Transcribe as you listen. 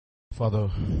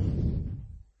Father,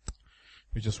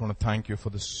 we just want to thank you for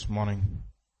this morning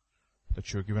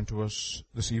that you have given to us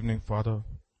this evening, Father.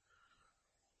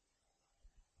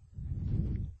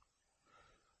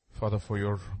 Father, for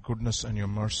your goodness and your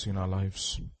mercy in our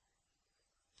lives.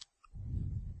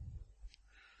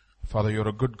 Father, you're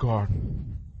a good God.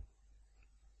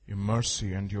 Your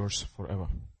mercy endures forever.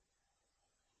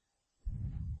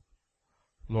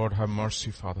 Lord, have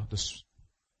mercy, Father, this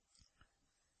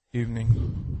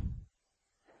evening,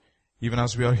 even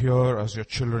as we are here as your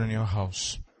children in your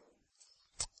house,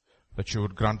 that you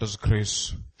would grant us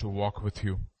grace to walk with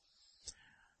you,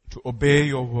 to obey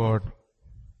your word.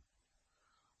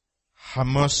 Have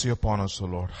mercy upon us, O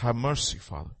Lord. Have mercy,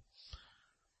 Father.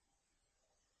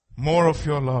 More of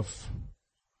your love,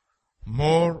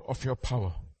 more of your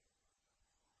power.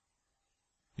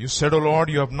 You said, O Lord,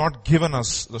 you have not given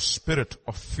us the spirit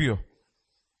of fear,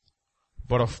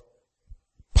 but of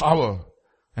power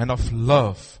and of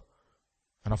love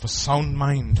and of a sound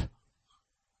mind.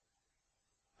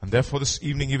 And therefore this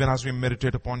evening, even as we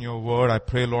meditate upon your word, I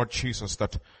pray, Lord Jesus,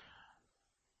 that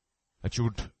you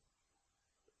would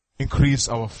increase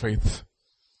our faith,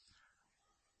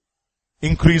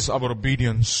 increase our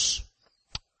obedience,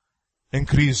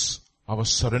 increase our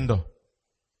surrender.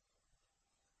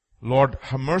 Lord,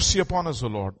 have mercy upon us, O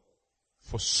Lord.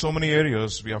 For so many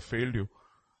areas we have failed you.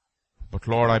 But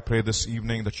Lord, I pray this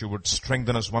evening that you would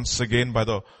strengthen us once again by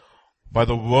the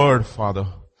word, Father.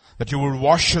 That you would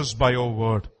wash us by your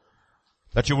word.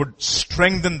 That you would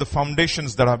strengthen the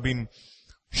foundations that have been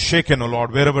shaken, O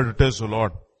Lord, wherever it is, O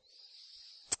Lord.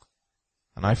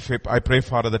 And I pray,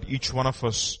 Father, that each one of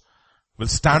us will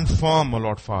stand firm, O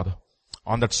Lord, Father,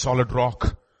 on that solid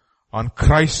rock. On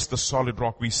Christ, the solid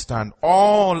rock, we stand.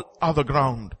 All other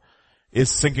ground is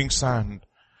sinking sand.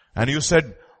 And you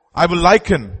said, I will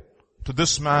liken to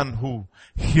this man who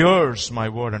hears my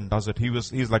word and does it.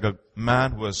 He's like a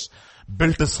man who has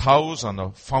built his house on the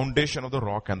foundation of the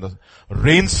rock, and the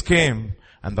rains came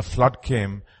and the flood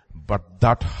came, but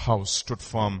that house stood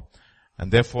firm.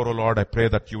 And therefore, O Lord, I pray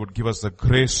that you would give us the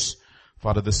grace,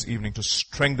 Father, this evening to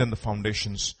strengthen the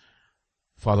foundations.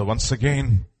 Father, once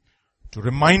again, to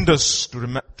remind us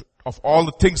of all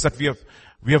the things that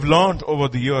we have learned over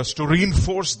the years, to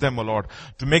reinforce them, O Lord,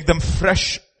 to make them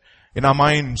fresh in our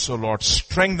minds, O Lord.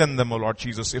 Strengthen them, O Lord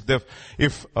Jesus.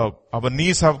 If our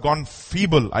knees have gone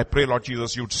feeble, I pray, Lord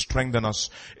Jesus, you would strengthen us.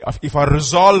 If our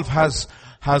resolve has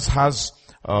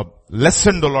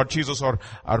lessened, O Lord Jesus, or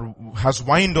has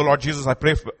waned, O Lord Jesus, I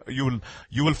pray you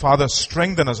will, Father,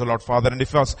 strengthen us, O Lord, Father. And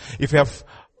if we have,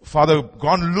 Father,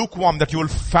 gone lukewarm, that you will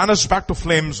fan us back to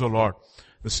flames, O Lord,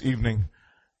 this evening.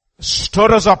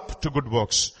 Stir us up to good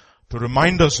works, to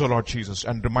remind us, O Lord Jesus,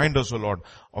 and remind us, O Lord,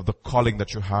 of the calling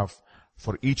that you have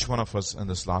for each one of us in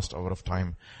this last hour of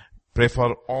time. Pray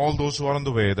for all those who are on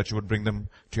the way, that you would bring them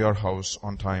to your house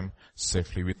on time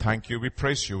safely. We thank you, we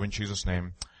praise you in Jesus'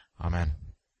 name. Amen.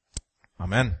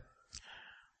 Amen.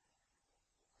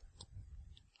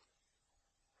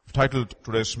 I've titled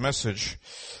today's message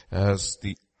as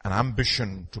an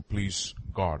ambition to please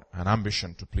God. An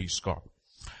ambition to please God.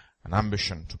 An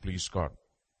ambition to please God.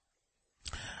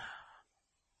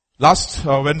 Last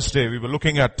Wednesday we were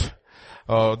looking at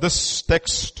this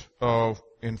text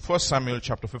in 1 Samuel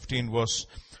chapter 15 verse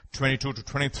 22 to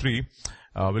 23.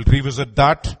 We'll revisit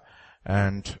that,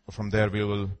 and from there we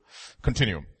will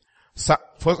continue. 1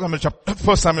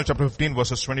 Samuel chapter 15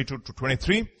 verses 22 to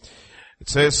 23. It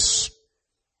says,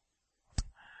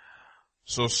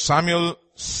 so Samuel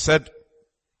said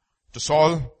to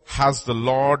Saul, has the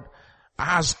Lord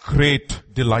as great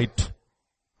delight.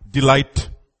 Delight.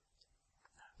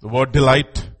 The word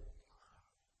delight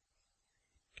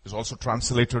is also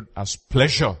translated as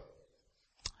pleasure.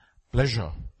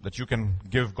 Pleasure. That you can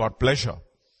give God pleasure.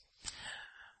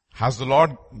 Has the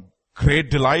Lord great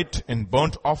delight in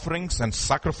burnt offerings and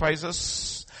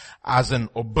sacrifices, as in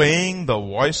obeying the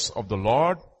voice of the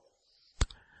Lord?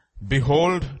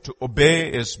 Behold, to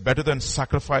obey is better than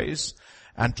sacrifice,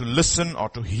 and to listen or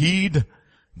to heed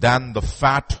than the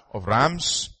fat of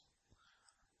rams.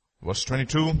 Verse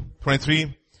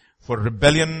 23, for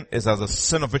rebellion is as a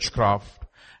sin of witchcraft,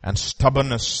 and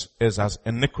stubbornness is as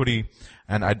iniquity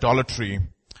and idolatry.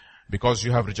 Because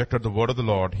you have rejected the word of the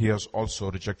Lord, he has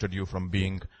also rejected you from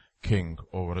being king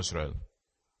over Israel.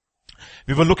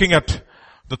 We were looking at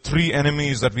the three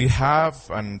enemies that we have,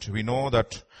 and we know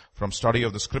that from study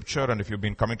of the scripture, and if you've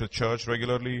been coming to church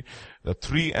regularly, the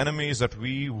three enemies that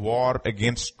we war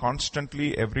against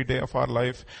constantly every day of our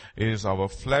life is our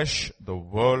flesh, the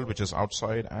world which is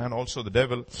outside, and also the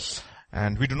devil.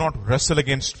 And we do not wrestle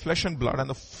against flesh and blood. And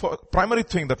the primary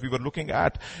thing that we were looking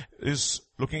at is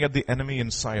looking at the enemy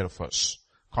inside of us,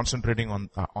 concentrating on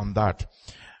that.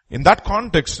 In that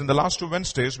context, in the last 2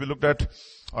 Wednesdays, we looked at,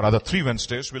 or rather 3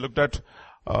 Wednesdays, we looked at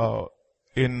the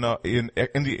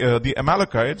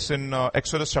Amalekites in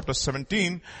Exodus chapter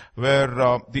 17, where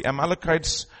the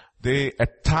Amalekites, they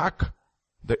attack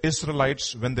the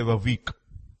Israelites when they were weak.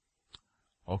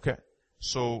 Okay,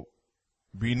 so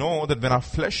we know that when our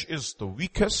flesh is the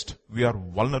weakest, we are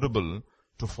vulnerable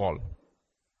to fall.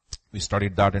 We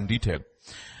studied that in detail.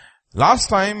 Last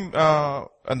time,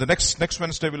 and the next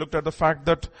Wednesday, we looked at the fact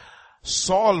that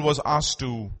Saul was asked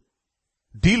to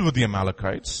deal with the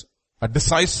Amalekites, a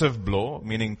decisive blow,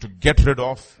 meaning to get rid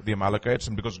of the Amalekites,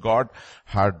 and because God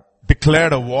had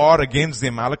declared a war against the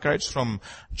Amalekites from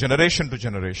generation to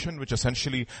generation, which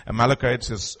essentially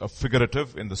Amalekites is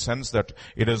figurative in the sense that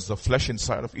it is the flesh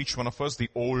inside of each one of us,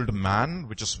 the old man,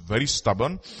 which is very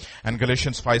stubborn. And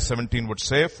Galatians 5:17 would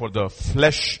say, for the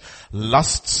flesh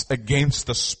lusts against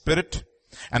the spirit,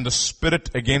 and the spirit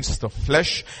against the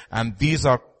flesh, and these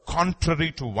are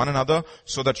contrary to one another,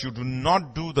 so that you do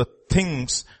not do the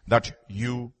things that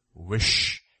you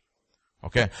wish.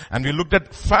 Okay, and we looked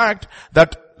at fact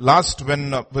that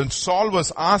when Saul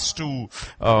was asked to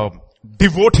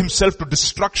devote himself to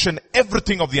destruction,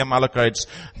 everything of the Amalekites,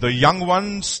 the young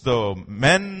ones, the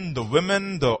men, the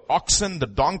women, the oxen, the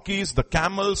donkeys, the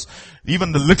camels,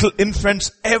 even the little infants,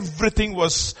 everything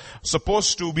was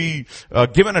supposed to be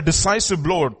given a decisive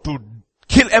blow to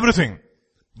kill everything.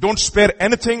 Don't spare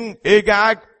anything,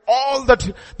 Agag, all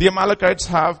that the Amalekites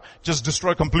have, just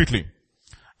destroy completely.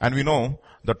 And we know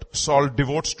that Saul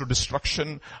devotes to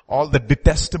destruction all the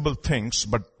detestable things,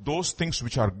 but those things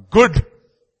which are good,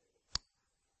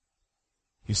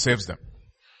 he saves them.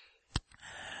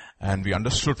 And we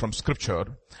understood from scripture,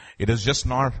 it is just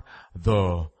not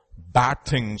the bad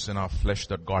things in our flesh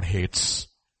that God hates.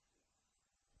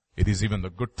 It is even the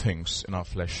good things in our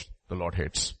flesh the Lord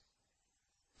hates.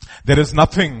 There is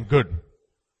nothing good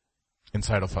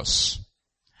inside of us.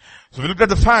 So we looked at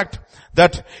the fact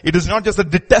that it is not just the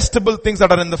detestable things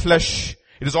that are in the flesh,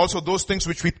 it is also those things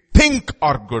which we think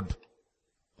are good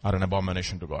are an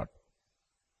abomination to God.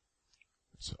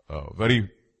 It's a very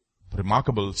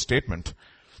remarkable statement.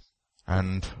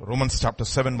 And Romans chapter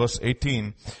 7 verse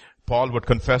 18, Paul would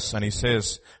confess and he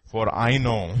says, for I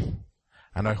know,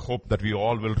 and I hope that we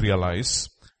all will realize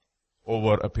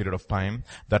over a period of time,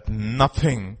 that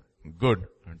nothing good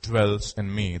dwells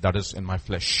in me, that is in my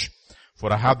flesh.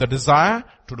 For I have the desire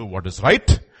to do what is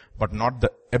right, but not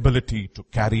the ability to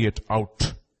carry it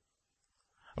out.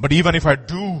 But even if I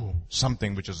do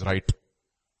something which is right,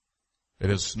 it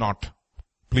is not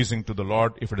pleasing to the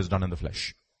Lord if it is done in the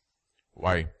flesh.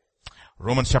 Why?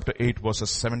 Romans chapter 8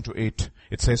 verses 7 to 8.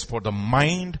 It says, for the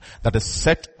mind that is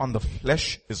set on the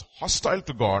flesh is hostile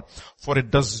to God, for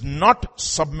it does not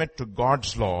submit to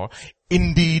God's law.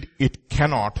 Indeed, it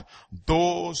cannot.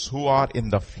 Those who are in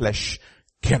the flesh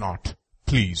cannot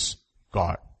please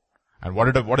God. And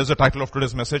what is the title of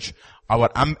today's message?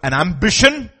 An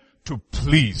ambition to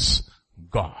please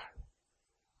God.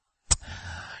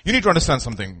 You need to understand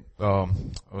something. I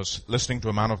was listening to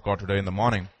a man of God today in the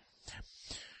morning.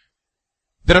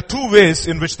 There are 2 ways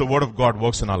in which the Word of God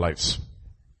works in our lives.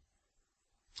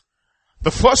 The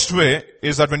first way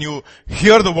is that when you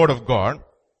hear the Word of God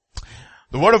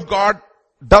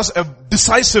does a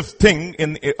decisive thing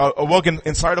in a work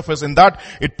inside of us, in that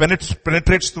it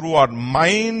penetrates through our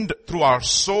mind, through our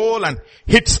soul, and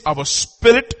hits our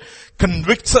spirit,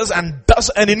 convicts us, and does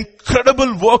an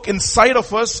incredible work inside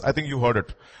of us. I think you heard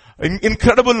it.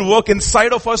 Incredible work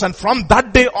inside of us, and from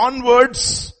that day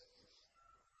onwards,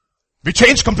 we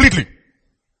change completely.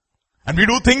 And we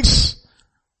do things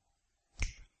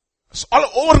all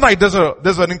overnight. There's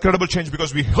an incredible change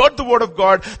because we heard the Word of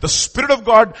God. The Spirit of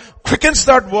God quickens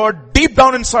that Word deep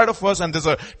down inside of us, and there's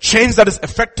a change that is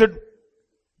affected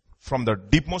from the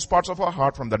deepmost parts of our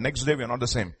heart. From the next day, we are not the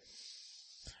same.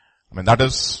 I mean, that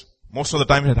is, most of the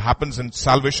time it happens in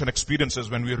salvation experiences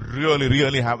when we really,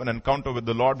 really have an encounter with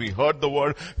the Lord. We heard the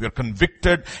Word, we are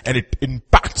convicted, and it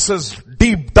impacts us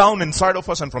deep down inside of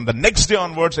us, and from the next day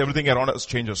onwards, everything around us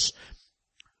changes.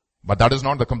 But that is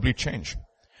not the complete change.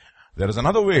 There is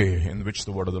another way in which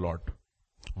the Word of the Lord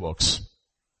works.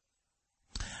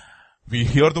 We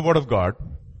hear the Word of God.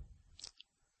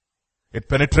 It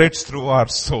penetrates through our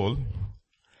soul,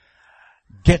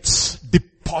 gets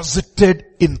deposited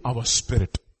in our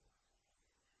spirit.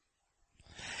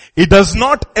 It does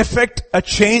not affect a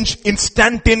change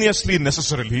instantaneously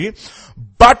necessarily,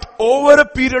 but over a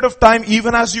period of time,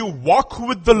 even as you walk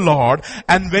with the Lord,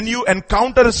 and when you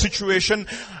encounter a situation,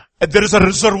 There is a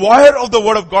reservoir of the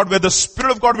Word of God where the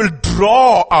Spirit of God will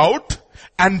draw out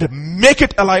and make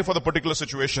it alive for the particular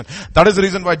situation. That is the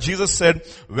reason why Jesus said,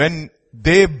 when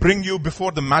they bring you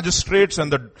before the magistrates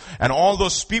and all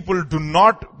those people, do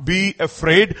not be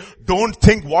afraid. Don't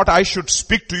think what I should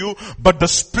speak to you, but the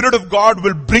Spirit of God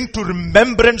will bring to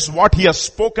remembrance what He has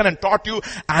spoken and taught you,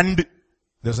 and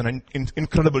there's an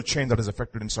incredible change that is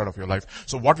affected inside of your life.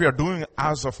 So what we are doing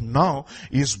as of now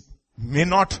may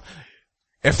not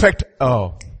affect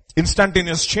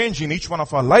instantaneous change in each one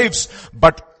of our lives,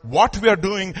 but what we are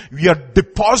doing, we are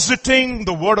depositing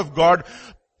the Word of God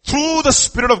through the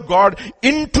Spirit of God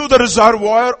into the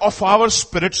reservoir of our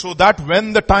spirit, so that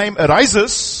when the time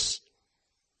arises,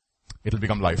 it will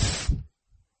become life.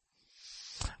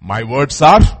 My words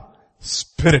are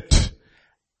spirit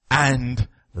and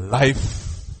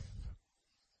life.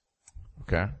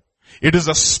 Okay? It is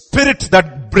a spirit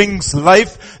that brings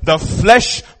life. The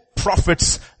flesh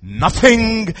profits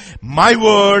nothing. My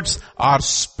words are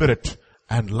spirit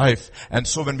and life. And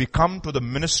so when we come to the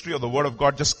ministry of the Word of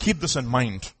God, just keep this in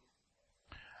mind.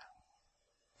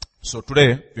 So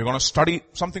today, we're going to study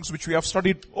some things which we have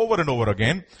studied over and over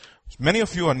again. Many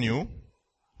of you are new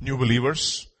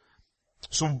believers.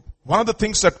 So one of the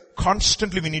things that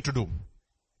constantly we need to do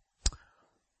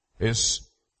is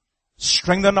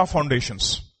strengthen our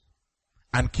foundations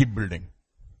and keep building.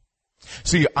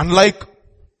 See, unlike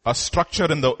a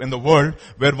structure in the world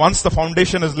where once the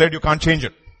foundation is laid, you can't change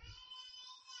it.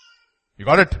 You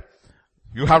got it?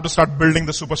 You have to start building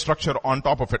the superstructure on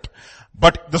top of it.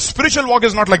 But the spiritual walk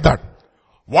is not like that.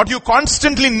 What you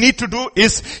constantly need to do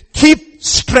is keep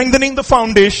strengthening the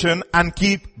foundation and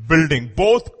keep building.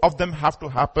 Both of them have to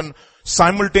happen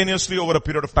simultaneously over a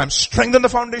period of time. Strengthen the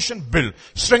foundation, build.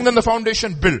 Strengthen the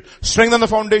foundation, build. Strengthen the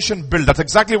foundation, build. That's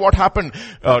exactly what happened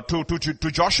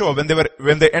to Joshua when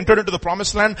they entered into the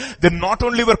promised land. They not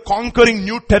only were conquering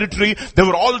new territory, they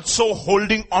were also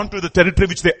holding on to the territory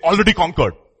which they already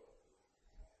conquered,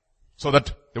 so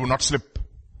that they would not slip.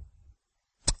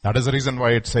 That is the reason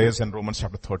why it says in Romans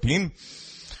chapter 13,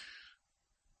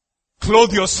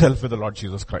 clothe yourself with the Lord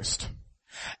Jesus Christ,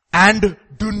 and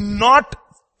do not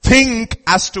think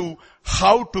as to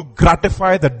how to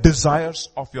gratify the desires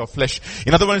of your flesh.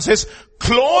 In other words, it says,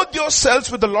 clothe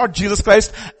yourselves with the Lord Jesus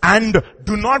Christ and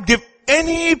do not give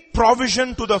any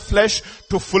provision to the flesh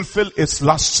to fulfill its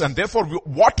lusts. And therefore,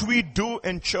 what we do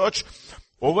in church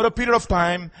over a period of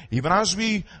time, even as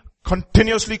we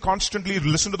constantly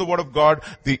listen to the Word of God,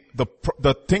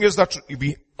 the thing is that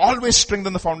we always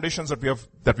strengthen the foundations that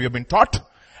we have been taught,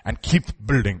 and keep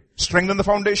building. Strengthen the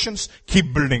foundations,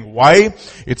 keep building. Why?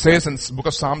 It says in the book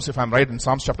of Psalms, if I'm right, in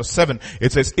Psalms chapter 7,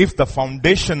 it says, if the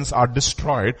foundations are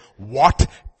destroyed, what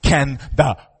can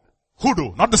who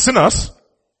do? Not the sinners,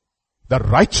 the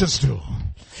righteous do.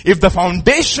 If the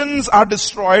foundations are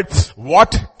destroyed,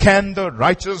 what can the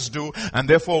righteous do? And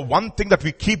therefore, one thing that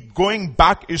we keep going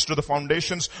back is to the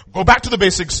foundations. Go back to the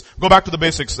basics. Go back to the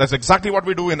basics. That's exactly what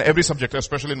we do in every subject,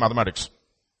 especially in mathematics.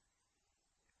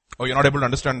 Oh, you're not able to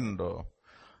understand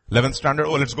 11th standard?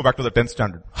 Oh, let's go back to the 10th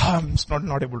standard. I'm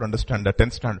not able to understand the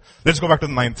 10th standard. Let's go back to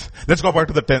the 9th. Let's go back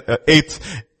to the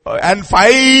 8th. And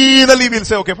finally we'll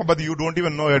say, okay, but you don't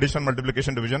even know addition,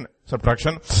 multiplication, division,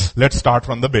 subtraction. Let's start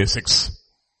from the basics.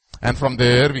 And from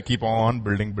there we keep on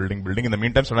building. In the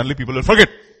meantime, suddenly people will forget.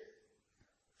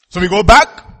 So we go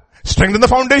back, strengthen the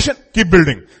foundation, keep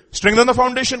building. Strengthen the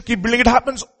foundation, keep building. It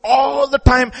happens all the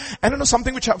time. And you know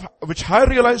something which I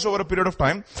realized over a period of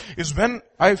time is when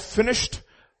I finished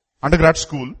undergrad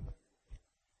school,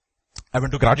 I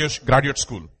went to graduate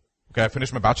school. Okay, I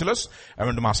finished my bachelor's, I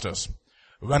went to master's.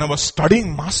 When I was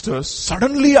studying master's,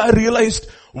 suddenly I realized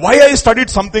why I studied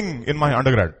something in my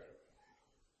undergrad.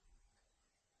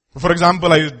 For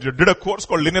example, I did a course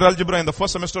called linear algebra in the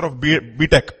first semester of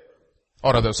BTech.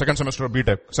 Or rather, second semester of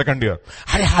BTech, second year.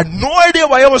 I had no idea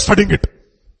why I was studying it.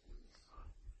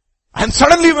 And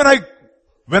suddenly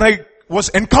when I was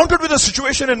encountered with a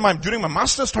situation during my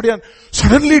master's study, and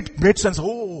suddenly it made sense.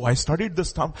 Oh, I studied this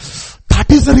stuff. That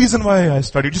is the reason why I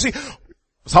studied. You see,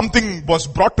 something was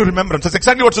brought to remembrance. That's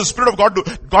exactly what the Spirit of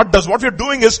God does. What we're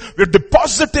doing is we're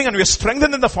depositing and we're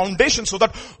strengthening the foundation so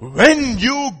that when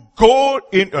you go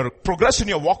in or progress in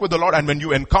your walk with the Lord and when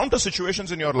you encounter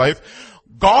situations in your life,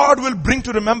 God will bring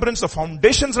to remembrance the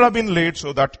foundations that have been laid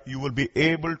so that you will be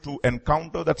able to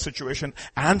encounter that situation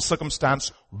and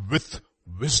circumstance with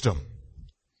wisdom.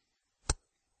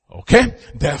 Okay?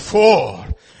 Therefore,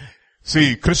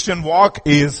 see, Christian walk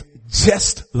is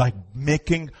just like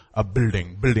making a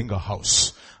building a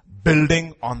house,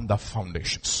 building on the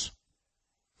foundations.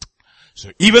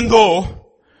 So even though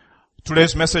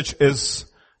today's message is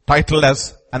titled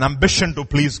as an ambition to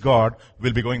please God,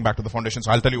 we'll be going back to the foundations.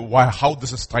 I'll tell you how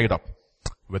this is tied up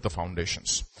with the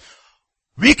foundations.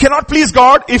 We cannot please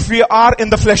God if we are in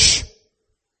the flesh.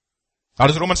 That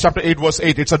is Romans chapter 8 verse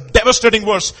 8. It's a devastating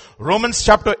verse. Romans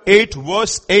chapter 8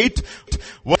 verse 8.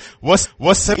 Verse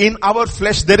 7. In our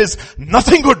flesh there is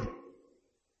nothing good.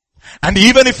 And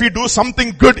even if we do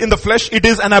something good in the flesh, it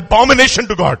is an abomination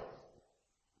to God.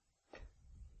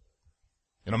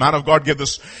 Man of God gave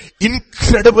this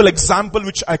incredible example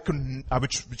which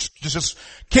just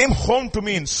came home to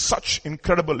me in such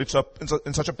incredible, in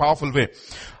such a powerful way.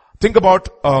 Think about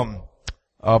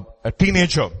a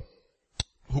teenager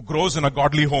who grows in a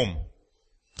godly home.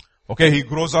 Okay, he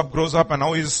grows up, and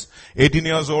now he's 18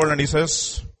 years old, and he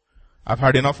says, I've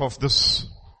had enough of this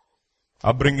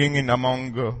upbringing in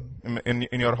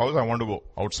your house. I want to go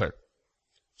outside.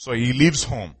 So he leaves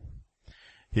home.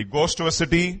 He goes to a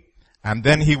city, and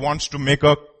then he wants to make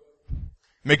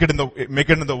it in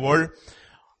the world.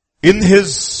 In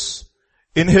his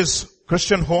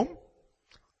Christian home,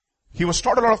 he was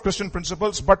taught a lot of Christian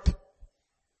principles, but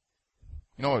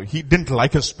he didn't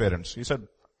like his parents. He said,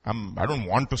 I don't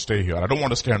want to stay here. I don't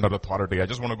want to stay under authority. I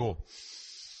just want to go.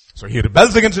 So he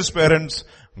rebels against his parents,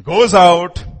 goes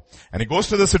out, and he goes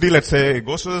to the city, let's say,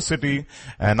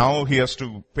 and now he has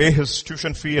to pay his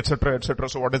tuition fee, etc., etc.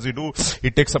 So what does he do?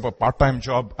 He takes up a part-time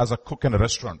job as a cook in a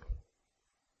restaurant.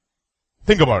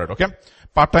 Think about it, okay?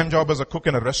 Part-time job as a cook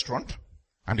in a restaurant,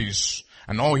 and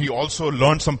now he also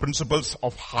learned some principles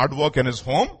of hard work in his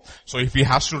home. So if he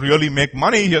has to really make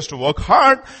money, he has to work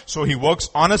hard. So he works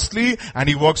honestly, and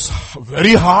he works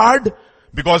very hard,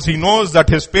 because he knows that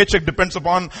his paycheck depends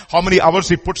upon how many hours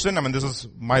he puts in. This is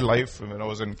my life. When I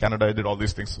was in Canada, I did all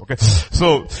these things. Okay.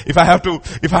 So if I have to,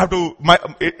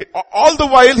 all the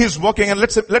while he's working, and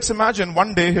let's imagine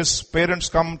one day his parents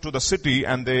come to the city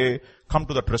and they come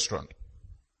to that restaurant.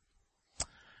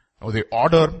 Now they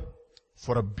order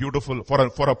for a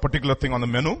particular thing on the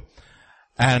menu,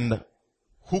 and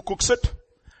who cooks it?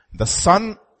 The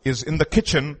son is in the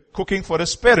kitchen cooking for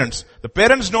his parents. The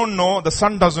parents don't know, the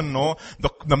son doesn't know.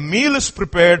 The meal is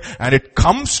prepared, and it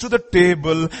comes to the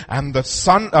table, and the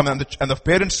son, and the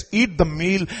parents eat the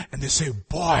meal, and they say,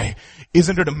 boy,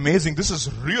 isn't it amazing? This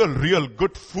is real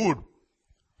good food.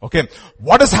 Okay.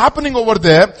 What is happening over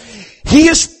there? He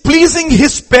is pleasing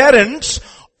his parents,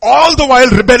 all the while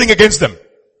rebelling against them.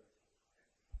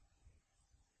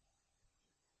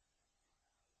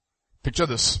 Picture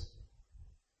this.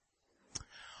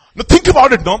 Now think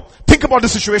about it, no? Think about the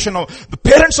situation now. The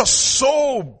parents are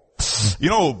so,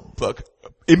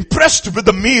 impressed with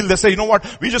the meal. They say, you know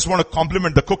what? We just want to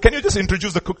compliment the cook. Can you just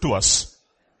introduce the cook to us?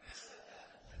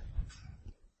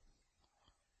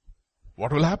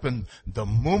 What will happen? The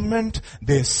moment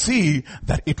they see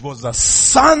that it was the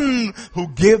son who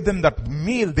gave them that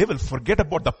meal, they will forget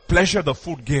about the pleasure the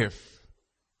food gave.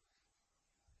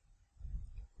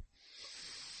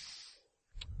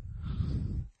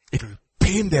 It will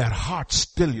pain their hearts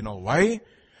still, why?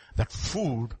 That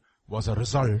food was a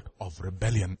result of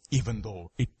rebellion, even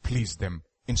though it pleased them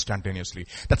instantaneously.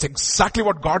 That's exactly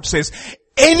what God says.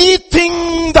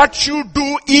 Anything that you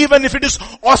do, even if it is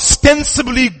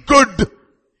ostensibly good,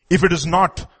 if it is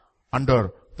not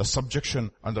under the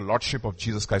subjection and the lordship of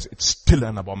Jesus Christ, it's still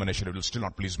an abomination. It will still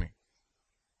not please me.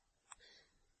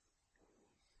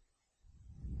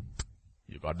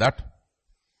 You got that?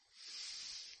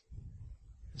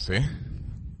 See?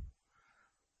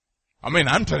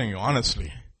 I'm telling you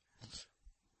honestly,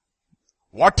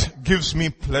 what gives me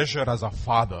pleasure as a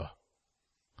father,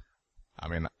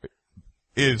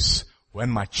 is when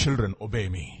my children obey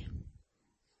me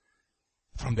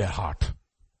from their heart.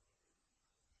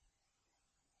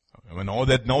 Know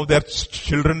that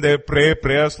children, they pray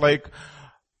prayers like,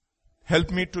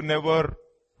 help me to never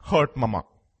hurt mama.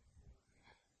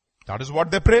 That is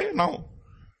what they pray now.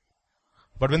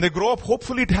 But when they grow up,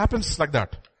 hopefully it happens like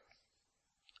that.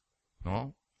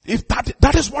 No? If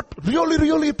that is what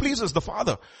really pleases the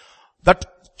Father.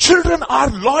 That children are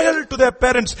loyal to their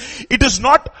parents. It is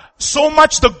not so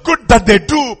much the good that they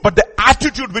do, but the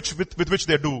attitude with which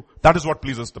they do. That is what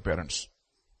pleases the parents.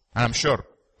 And I'm sure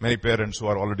many parents who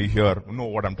are already here know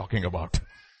what I'm talking about.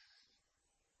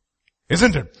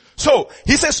 Isn't it? So,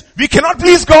 he says, we cannot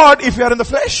please God if we are in the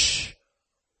flesh.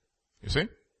 You see?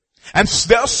 And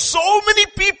there are so many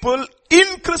people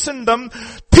in Christendom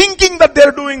thinking that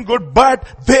they're doing good, but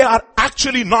they are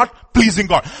actually not pleasing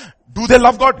God. Do they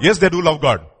love God? Yes, they do love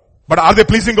God. But are they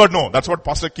pleasing God? No. That's what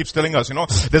Pastor keeps telling us,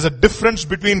 There's a difference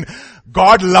between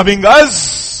God loving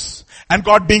us and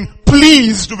God being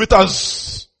pleased with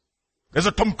us. There's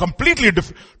a completely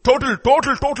different,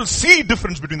 total sea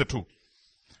difference between the two.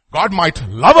 God might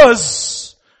love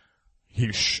us,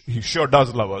 He sure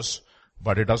does love us,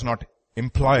 but it does not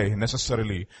imply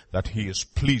necessarily that He is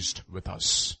pleased with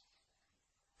us.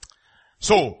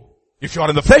 So, if you are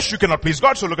in the flesh, you cannot please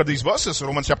God. So look at these verses.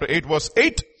 Romans chapter 8 verse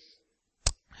 8.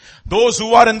 Those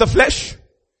who are in the flesh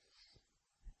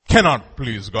cannot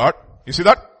please God. You see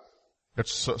that?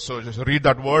 So just read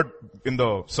that word in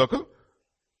the circle.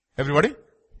 Everybody?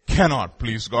 Cannot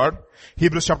please God.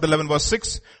 Hebrews chapter 11 verse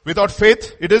 6. Without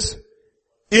faith, it is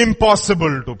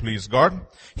impossible to please God.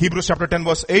 Hebrews chapter 10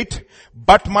 verse 8.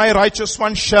 But my righteous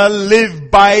one shall live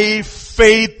by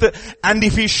faith, and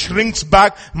if he shrinks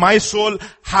back, my soul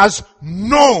has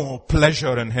no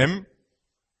pleasure in him.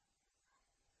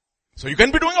 So you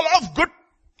can be doing a lot of good,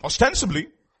 ostensibly,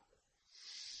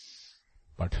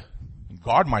 but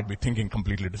God might be thinking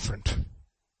completely different.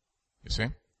 You see?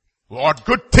 What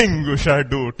good thing should I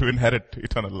do to inherit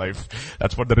eternal life?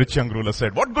 That's what the rich young ruler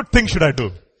said. What good thing should I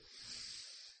do?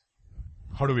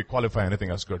 How do we qualify anything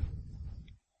as good?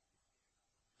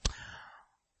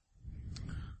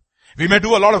 We may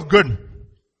do a lot of good,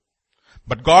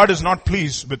 but God is not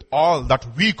pleased with all that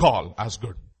we call as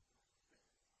good.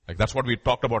 Like that's what we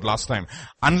talked about last time.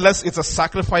 Unless it's a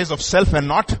sacrifice of self and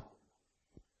not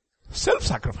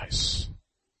self-sacrifice.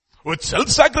 With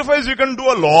self-sacrifice you can do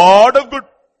a lot of good.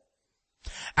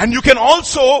 And you can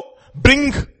also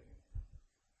bring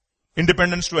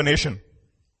independence to a nation.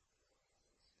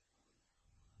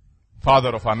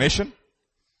 Father of our nation.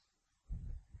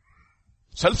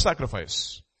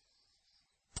 Self-sacrifice.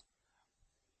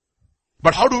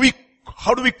 But how do we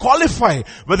qualify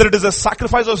whether it is a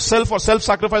sacrifice of self or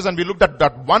self-sacrifice? And we looked at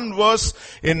that one verse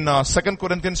in 2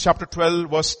 Corinthians chapter 12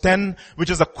 verse 10,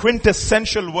 which is a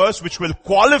quintessential verse which will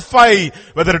qualify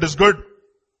whether it is good,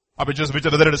 or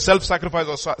whether it is self-sacrifice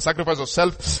or sacrifice of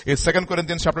self. Is 2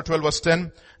 Corinthians chapter 12 verse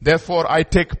 10. Therefore I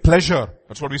take pleasure.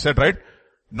 That's what we said, right?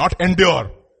 Not endure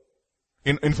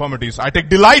in infirmities. I take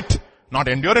delight, not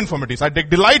endure infirmities. I take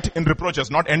delight in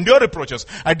reproaches, not endure reproaches.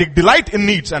 I take delight in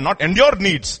needs and not endure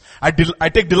needs. I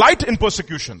take delight in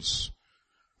persecutions,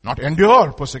 not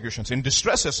endure persecutions. In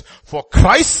distresses, for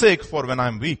Christ's sake, for when I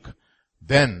am weak,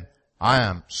 then I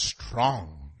am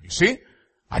strong. You see?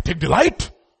 I take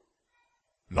delight.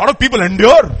 A lot of people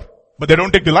endure, but they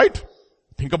don't take delight.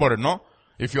 Think about it, no?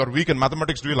 If you are weak in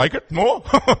mathematics, do you like it? No.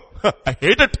 I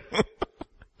hate it.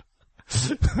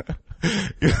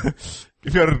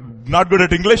 If you're not good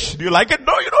at English, do you like it?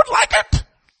 No, you don't like it.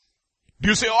 Do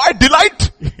you say, oh, I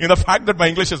delight in the fact that my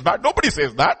English is bad? Nobody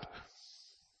says that.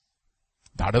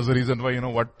 That is the reason why,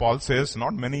 what Paul says,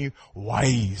 not many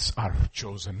wise are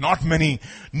chosen. Not many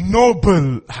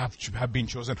noble have been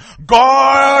chosen.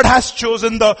 God has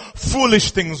chosen the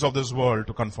foolish things of this world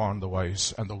to confound the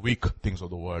wise, and the weak things of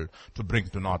the world to bring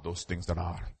to naught those things that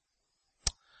are.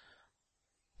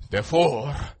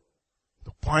 Therefore,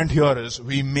 the point here is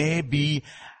we may be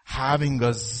having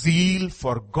a zeal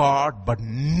for God but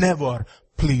never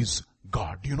please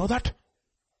God. Do you know that?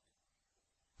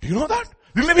 Do you know that?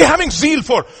 We may be having zeal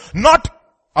for not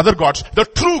other gods, the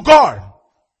true God,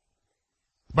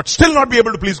 but still not be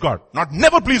able to please God.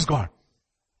 Never please God.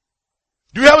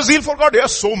 Do you have a zeal for God?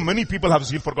 Yes, so many people have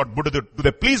zeal for God. But do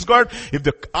they please God? If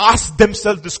they ask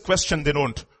themselves this question, they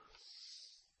don't.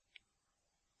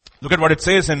 Look at what it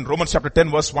says in Romans chapter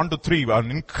 10 verse 1 to 3,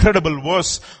 an incredible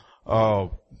verse.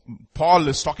 Paul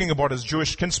is talking about his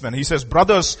Jewish kinsmen. He says,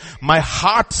 brothers, my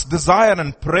heart's desire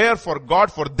and prayer for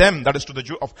God for them, that is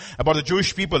about the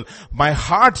Jewish people, my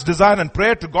heart's desire and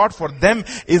prayer to God for them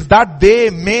is that they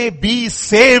may be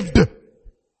saved.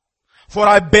 For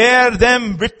I bear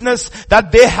them witness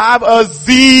that they have a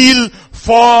zeal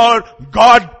for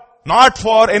God. Not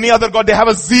for any other God. They have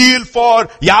a zeal for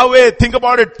Yahweh. Think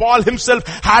about it. Paul himself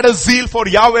had a zeal for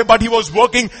Yahweh, but he was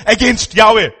working against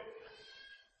Yahweh.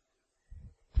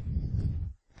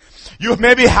 You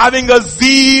may be having a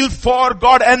zeal for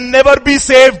God and never be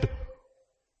saved.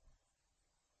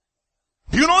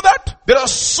 Do you know that? There are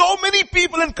so many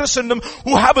people in Christendom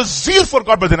who have a zeal for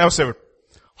God, but they never saved.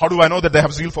 How do I know that they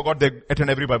have zeal for God? They attend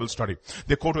every Bible study.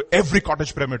 They go to every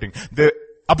cottage prayer meeting. They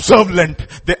observe Lent.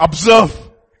 They observe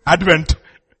Advent.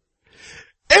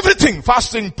 Everything,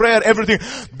 fasting, prayer, everything.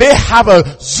 They have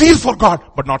a zeal for God,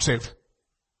 but not saved.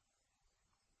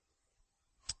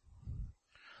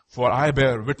 For I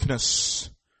bear witness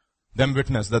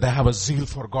that they have a zeal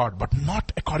for God, but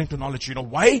not according to knowledge. You know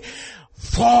why?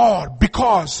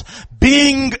 Because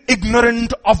being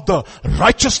ignorant of the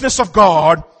righteousness of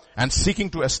God and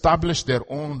seeking to establish their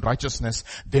own righteousness,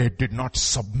 they did not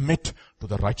submit to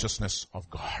the righteousness of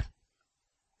God.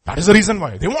 That is the reason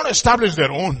why. They want to establish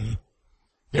their own.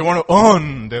 They want to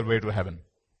earn their way to heaven.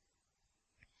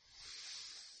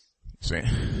 See?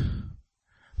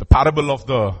 The parable of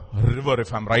the river,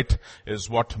 if I'm right, is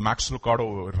what Max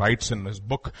Lucado writes in his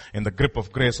book, In the Grip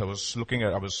of Grace. I was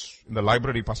in the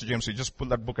library, Pastor James, he just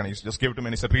pulled that book and he just gave it to me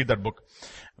and he said, read that book.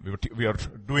 We are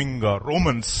doing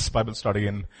Romans Bible study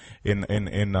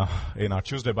in our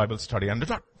Tuesday Bible study, and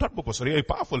that book was really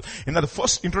powerful. In the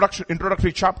first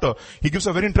introductory chapter, he gives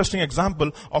a very interesting example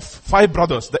of 5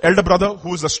 brothers. The elder brother,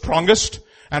 who is the strongest,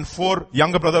 and 4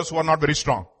 younger brothers who are not very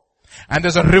strong. And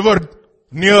there's a river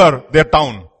near their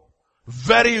town.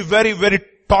 Very, very, very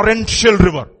torrential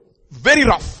river. Very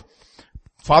rough.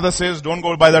 Father says, don't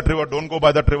go by that river, don't go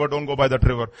by that river, don't go by that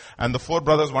river. And the 4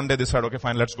 brothers one day decide, okay,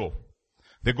 fine, let's go.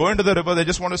 They go into the river, they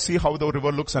just want to see how the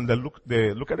river looks, and they look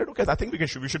at it, okay, I think we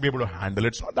should be able to handle it.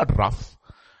 It's not that rough.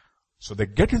 So they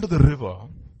get into the river.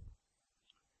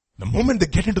 The moment they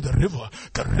get into the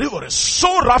river is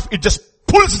so rough, it just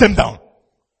pulls them down.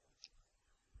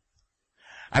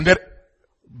 And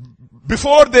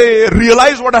before they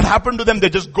realize what had happened to them, they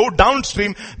just go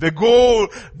downstream, they go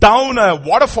down a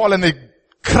waterfall and they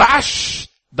crash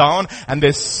down and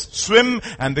they swim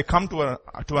and they come to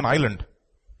an island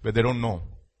where they don't know.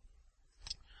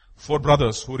 4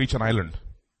 brothers who reach an island.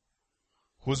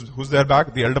 Who's there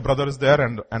back? The elder brother is there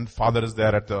and father is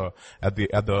there at that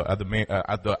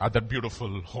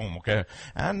beautiful home, okay?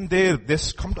 And they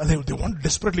want to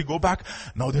desperately go back.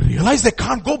 Now they realize they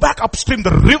can't go back upstream.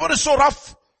 The river is so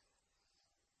rough.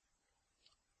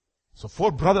 So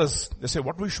 4 brothers, they say,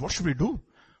 what should we do?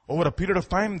 Over a period of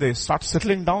time, they start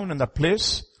settling down in that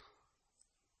place.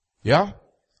 Yeah?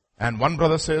 And one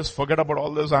brother says, forget about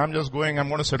all this, I'm going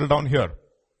to settle down here.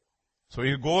 So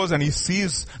he goes and he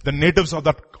sees the natives of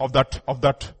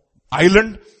that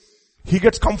island. He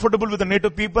gets comfortable with the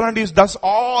native people and he does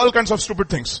all kinds of stupid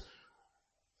things.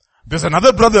 There's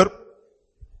another brother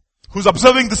who's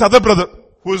observing this other brother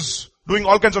who's doing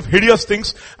all kinds of hideous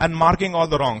things and marking all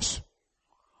the wrongs.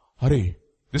 Hurry,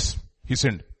 he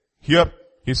sinned. Here,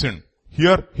 he sinned.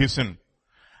 Here, he sinned.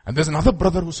 And there's another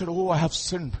brother who said, I have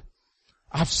sinned.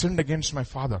 I have sinned against my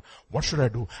father. What should I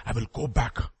do? I will go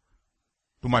back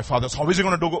to my father. So how is he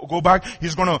going to go back?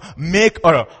 He's going to make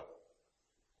a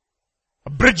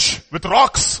bridge with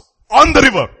rocks on the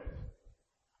river.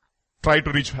 Try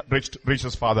to reach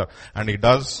his father. And he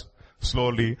does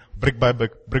slowly, brick by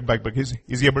brick. Is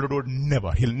he able to do it?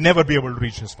 Never. He'll never be able to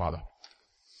reach his father.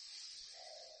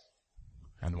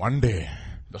 And one day,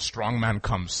 the strong man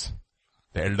comes.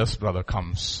 The eldest brother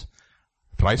comes.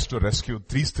 Tries to rescue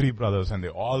these 3 brothers and they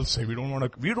all say,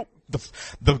 the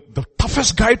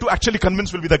toughest guy to actually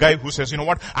convince will be the guy who says, you know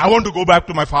what, I want to go back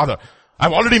to my father.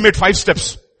 I've already made 5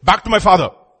 steps back to my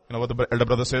father. You know what the elder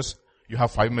brother says? You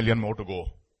have 5 million more to go.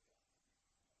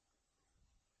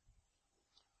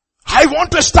 I want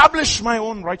to establish my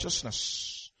own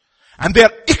righteousness. And they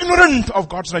are ignorant of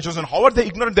God's righteousness. How are they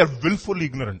ignorant? They are willfully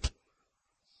ignorant.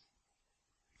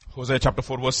 Hosea chapter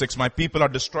 4 verse 6, my people are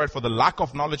destroyed for the lack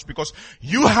of knowledge because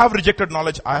you have rejected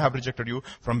knowledge. I have rejected you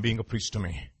from being a priest to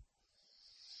me.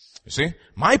 You see,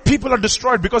 my people are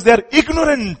destroyed because they are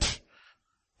ignorant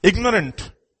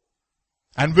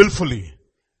and willfully.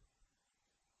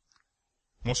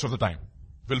 Most of the time,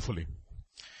 willfully.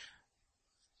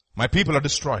 My people are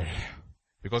destroyed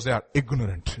because they are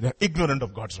ignorant. They are ignorant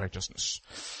of God's righteousness.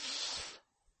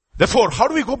 Therefore, how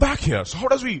do we go back here? So how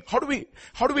do we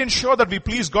ensure that we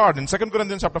please God? In 2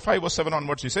 Corinthians chapter 5 verse 7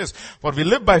 onwards he says, for we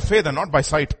live by faith and not by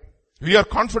sight. We are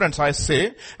confident, I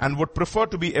say, and would prefer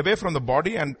to be away from the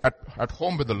body and at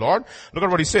home with the Lord. Look at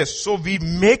what he says. So we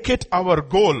make it our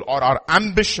goal or our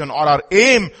ambition or our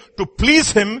aim to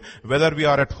please Him, whether we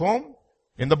are at home,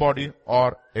 in the body,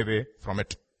 or away from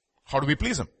it. How do we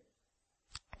please Him?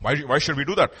 Why should we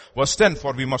do that? Verse 10,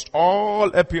 for we must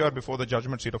all appear before the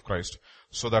judgment seat of Christ,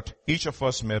 so that each of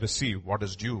us may receive what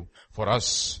is due for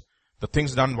us, the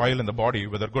things done while in the body,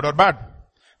 whether good or bad.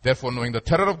 Therefore, knowing the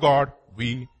terror of God,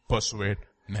 we persuade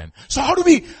men. So how do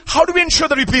we ensure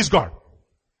that we please God?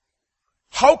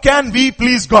 How can we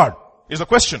please God? Is the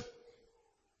question.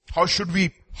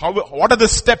 What are the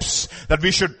steps that we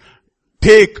should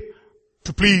take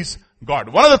to please God?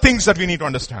 One of the things that we need to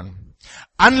understand,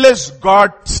 unless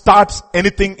God starts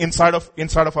anything inside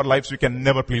of our lives, we can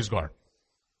never please God.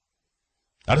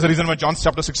 That is the reason why John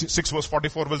chapter 6 verse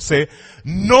 44 will say,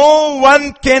 no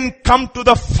one can come to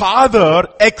the Father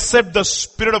except the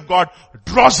Spirit of God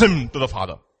draws him to the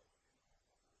Father.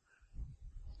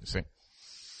 You see?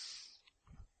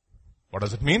 What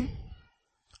does it mean?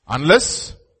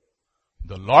 Unless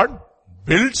the Lord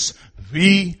builds,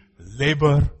 we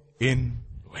labor in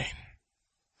vain.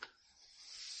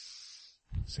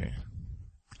 See?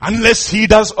 Unless He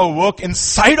does a work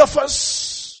inside of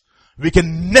us, we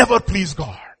can never please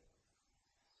God.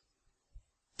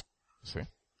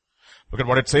 Look at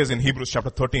what it says in Hebrews chapter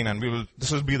 13, and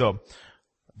this will be the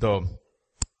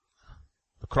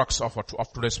crux of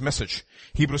today's message.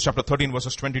 Hebrews chapter 13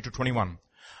 verses 20 to 21.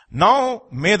 Now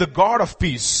may the God of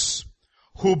peace,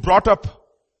 who brought up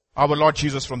our Lord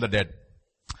Jesus from the dead,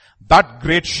 that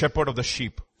great shepherd of the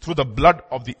sheep, through the blood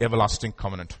of the everlasting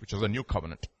covenant, which is the new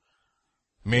covenant,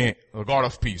 may the God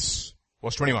of peace,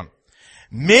 verse 21,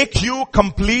 make you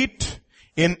complete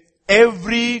in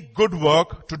every good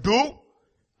work to do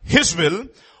His will,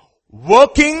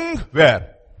 working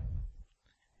where?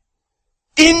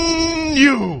 In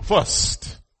you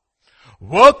first.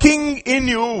 Working in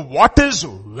you what is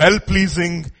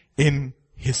well-pleasing in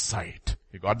His sight.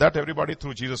 You got that, everybody?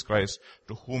 Through Jesus Christ,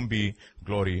 to whom be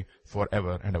glory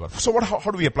forever and ever. So how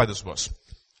do we apply this verse?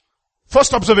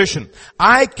 First observation,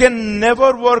 I can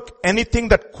never work anything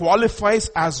that qualifies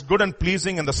as good and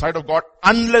pleasing in the sight of God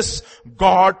unless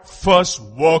God first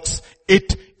works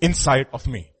it inside of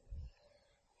me.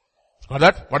 Got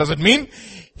that? What does it mean?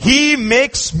 He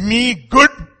makes me good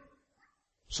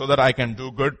so that I can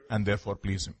do good and therefore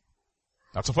please Him.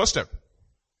 That's the first step.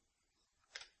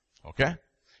 Okay?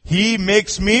 He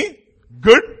makes me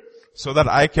good so that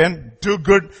I can do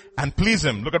good and please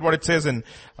Him. Look at what it says in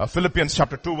Philippians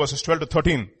chapter 2 verses 12 to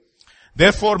 13.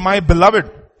 Therefore, my beloved,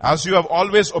 as you have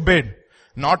always obeyed,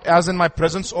 not as in my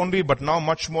presence only, but now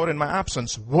much more in my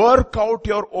absence, work out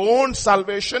your own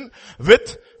salvation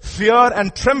with fear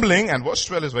and trembling. And verse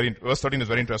 13 is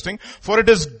very interesting. For it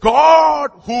is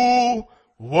God who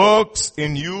works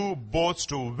in you both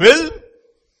to will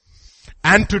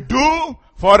and to do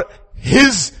for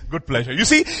His good pleasure. You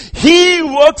see, He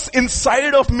works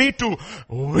inside of me to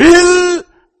will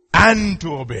and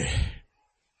to obey.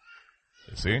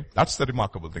 You see, that's the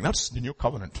remarkable thing. That's the new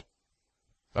covenant.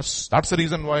 That's the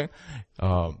reason why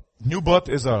new birth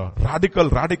is a radical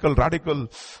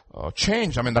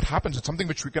change. I mean, that happens. It's something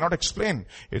which we cannot explain.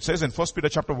 It says in 1 Peter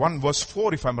chapter 1 verse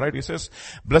 4, if I'm right, it says,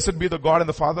 blessed be the God and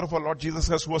the Father of our Lord Jesus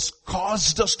Christ, who has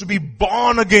caused us to be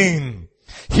born again.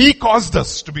 He caused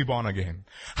us to be born again.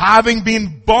 Having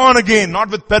been born again,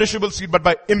 not with perishable seed, but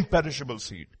by imperishable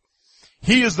seed.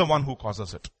 He is the one who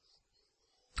causes it.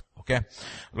 Okay.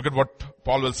 Look at what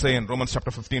Paul will say in Romans chapter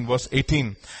 15 verse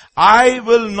 18. I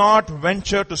will not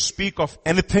venture to speak of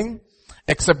anything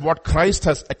except what Christ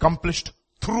has accomplished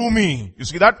through me. You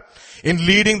see that? In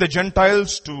leading the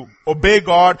Gentiles to obey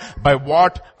God by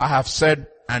what I have said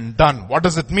and done. What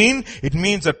does it mean? It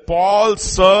means that Paul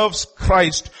serves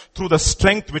Christ through the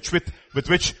strength with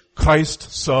which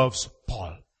Christ serves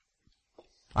Paul.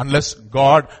 Unless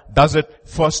God does it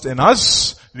first in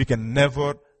us, we can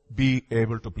never be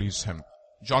able to please Him.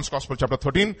 John's Gospel chapter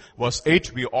 13 verse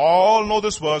 8. We all know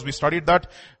this verse. We studied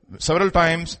that several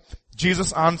times.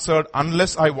 Jesus answered,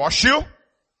 unless I wash you,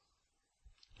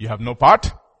 you have no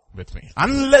part with me.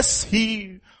 Unless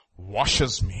He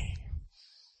washes me,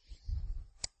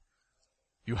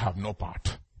 you have no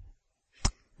part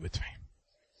with me.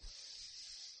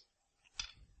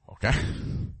 Okay?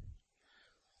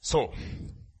 So,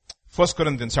 1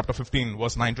 Corinthians chapter 15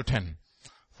 verse 9 to 10.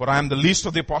 For I am the least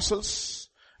of the apostles,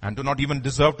 and do not even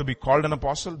deserve to be called an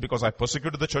apostle, because I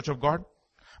persecuted the church of God.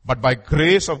 But by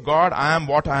grace of God, I am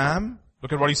what I am.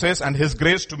 Look at what he says. And His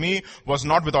grace to me was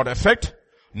not without effect.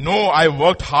 No, I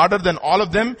worked harder than all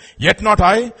of them, yet not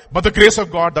I, but the grace of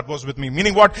God that was with me.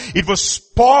 Meaning what? It was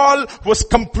Paul who was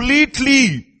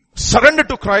completely surrendered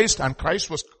to Christ, and Christ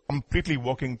was completely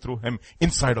working through him,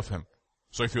 inside of him.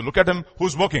 So if you look at him,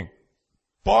 who's working?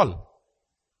 Paul.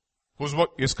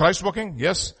 Is Christ working?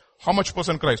 Yes. How much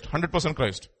percent Christ? 100%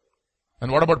 Christ.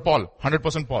 And what about Paul?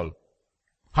 100% Paul.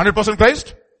 100%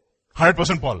 Christ?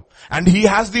 100% Paul. And he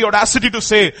has the audacity to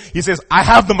say, he says, I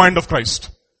have the mind of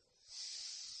Christ.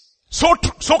 So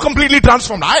completely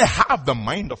transformed. I have the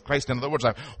mind of Christ. In other words,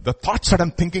 the thoughts that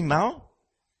I'm thinking now,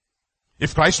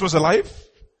 if Christ was alive,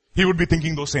 He would be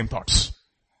thinking those same thoughts.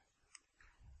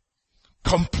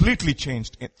 Completely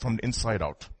changed from the inside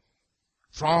out.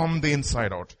 From the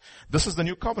inside out. This is the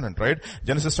new covenant, right?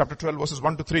 Genesis chapter 12 verses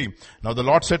 1 to 3. Now the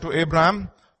Lord said to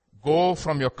Abraham, go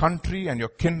from your country and your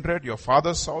kindred, your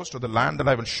father's house, to the land that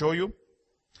I will show you.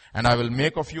 And I will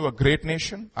make of you a great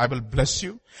nation. I will bless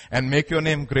you and make your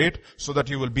name great so that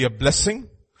you will be a blessing.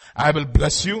 I will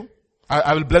bless you.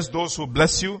 I will bless those who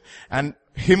bless you, and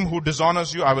him who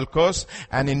dishonors you I will curse.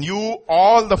 And in you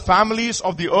all the families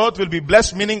of the earth will be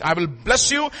blessed, meaning I will bless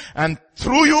you, and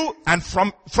through you and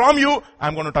from you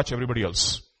I'm going to touch everybody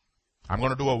else. I'm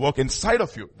going to do a work inside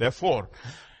of you. Therefore,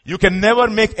 you can never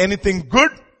make anything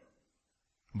good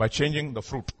by changing the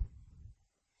fruit.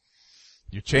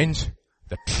 You change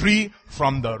the tree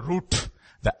from the root.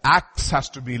 The axe has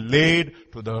to be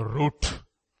laid to the root.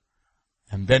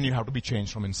 And then you have to be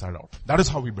changed from inside out. That is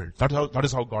how we build. That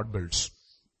is how God builds.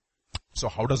 So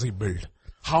how does He build?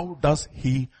 How does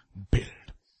He build?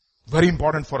 Very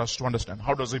important for us to understand.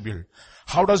 How does He build?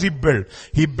 How does He build?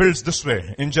 He builds this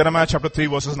way. In Jeremiah chapter 3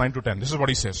 verses 9 to 10. This is what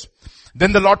He says.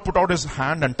 Then the Lord put out His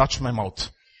hand and touched my mouth.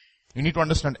 You need to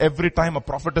understand, every time a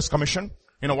prophet is commissioned,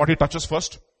 you know what he touches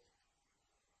first?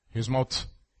 His mouth.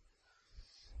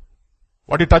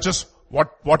 What he touches,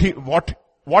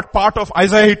 what part of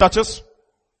Isaiah he touches?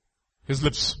 His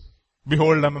lips.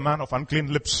 Behold, I am a man of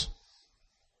unclean lips.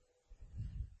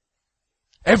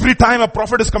 Every time a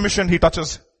prophet is commissioned, he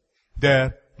touches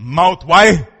their mouth.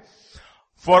 Why?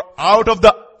 For out of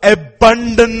the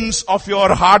abundance of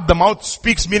your heart, the mouth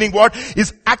speaks, meaning what?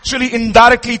 Is actually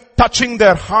indirectly touching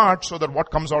their heart so that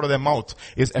what comes out of their mouth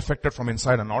is affected from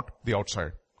inside and not the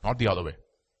outside. Not the other way.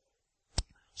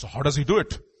 So how does He do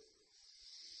it?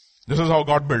 This is how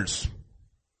God builds.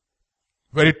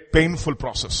 Very painful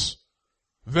process.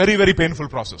 Very, very painful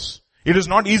process. It is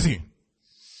not easy.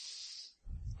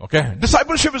 Okay?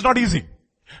 Discipleship is not easy.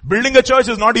 Building a church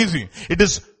is not easy. It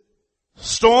is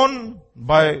stone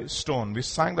by stone. We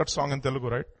sang that song in Telugu,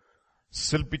 right?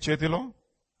 Silpi Chetilo,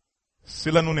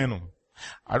 Silanu Nenu.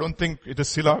 I don't think it is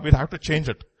Sila. We'll have to change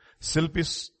it.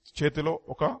 Silpi Chetilo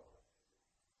Oka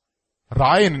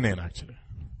Rayan Nenu actually.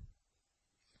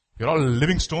 You're all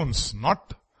living stones,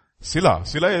 not Sila.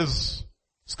 Sila is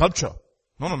sculpture.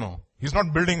 No. He's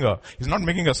not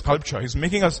making a sculpture. He's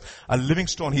making us a living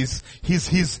stone. He's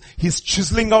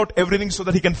chiseling out everything so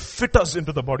that He can fit us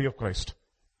into the body of Christ.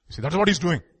 See, that's what He's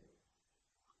doing.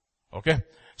 Okay?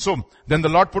 So, then the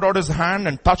Lord put out His hand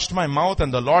and touched my mouth,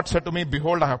 and the Lord said to me,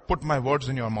 behold, I have put my words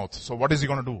in your mouth. So what is He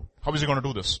going to do? How is He going to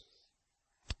do this?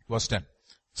 Verse 10.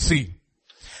 See,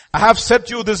 I have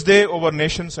set you this day over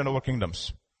nations and over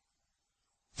kingdoms.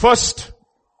 First,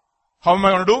 how am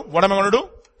I going to do? What am I going to do?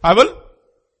 I will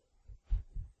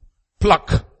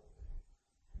pluck.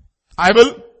 I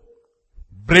will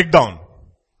break down.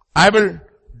 I will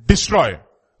destroy.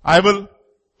 I will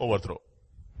overthrow.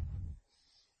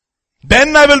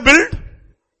 Then I will build.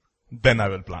 Then I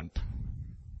will plant.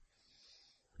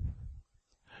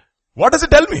 What does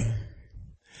it tell me?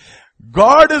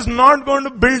 God is not going to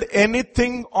build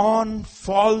anything on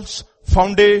false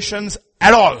foundations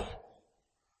at all.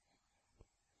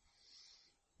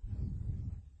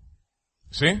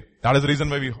 See? That is the reason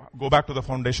why we go back to the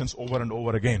foundations over and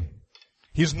over again.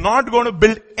 He's not going to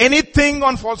build anything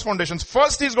on false foundations.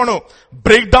 First He's going to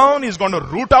break down, He's going to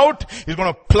root out, He's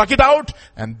going to pluck it out,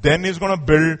 and then He's going to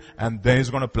build, and then He's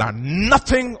going to plant.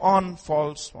 Nothing on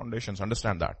false foundations.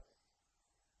 Understand that.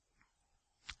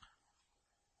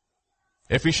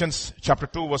 Ephesians chapter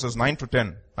 2 verses 19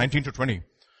 to 20.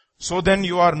 So then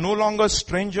you are no longer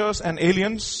strangers and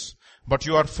aliens, but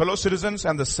you are fellow citizens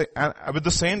and with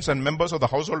the saints and members of the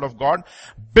household of God,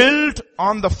 built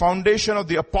on the foundation of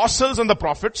the apostles and the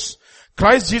prophets,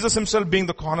 Christ Jesus Himself being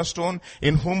the cornerstone,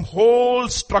 in whom whole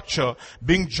structure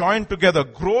being joined together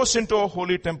grows into a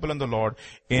holy temple in the Lord.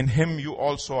 In Him you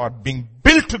also are being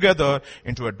built together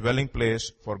into a dwelling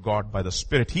place for God by the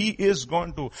Spirit. He is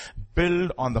going to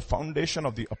build on the foundation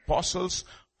of the apostles,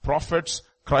 prophets,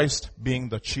 Christ being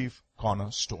the chief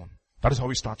cornerstone. That is how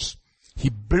He starts. He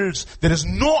builds. There is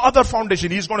no other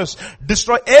foundation. He's going to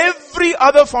destroy every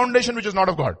other foundation which is not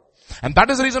of God. And that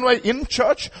is the reason why in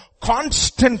church,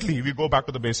 constantly we go back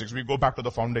to the basics. We go back to the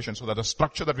foundation so that the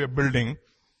structure that we are building,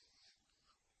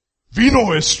 we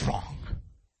know is strong.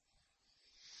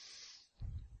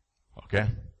 Okay?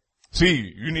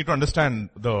 See, you need to understand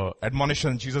the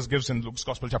admonition Jesus gives in Luke's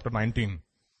Gospel chapter 19.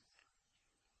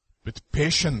 With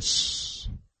patience,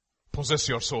 possess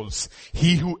your souls.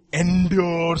 He who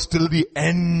endures till the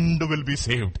end will be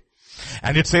saved.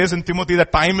 And it says in Timothy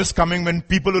that time is coming when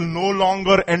people will no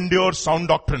longer endure sound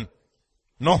doctrine.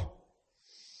 No.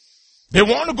 They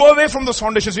want to go away from those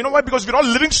foundations. You know why? Because we're all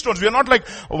living stones. We are not like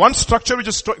one structure which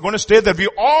is going to stay there. We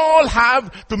all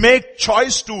have to make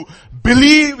choice to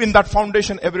believe in that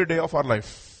foundation every day of our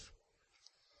life.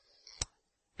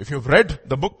 If you've read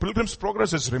the book Pilgrim's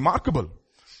Progress, it's remarkable.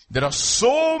 There are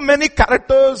so many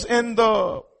characters in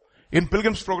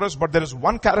Pilgrim's Progress, but there is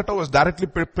one character who was directly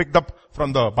picked up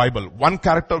from the Bible. One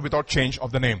character without change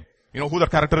of the name. You know who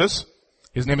that character is?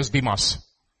 His name is Demas.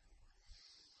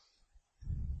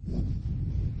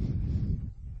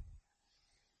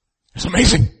 It's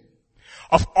amazing.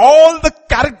 Of all the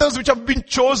characters which have been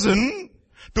chosen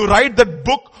to write that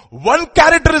book, one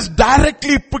character is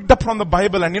directly picked up from the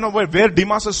Bible. And you know where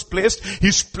Demas is placed?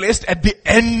 He's placed at the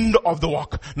end of the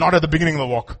walk, not at the beginning of the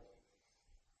walk.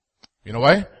 You know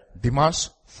why? Demas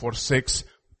forsakes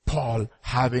Paul,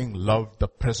 having loved the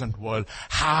present world,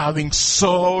 having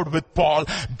served with Paul,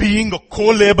 being a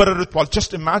co-laborer with Paul.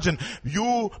 Just imagine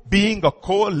you being a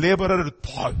co-laborer with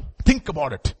Paul. Think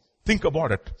about it. Think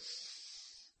about it.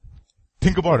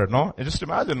 Think about it, no? Just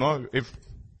imagine, no? If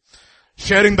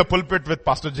sharing the pulpit with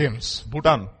Pastor James,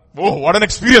 Bhutan. Oh, what an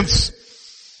experience.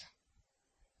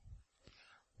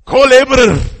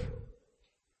 Co-laborer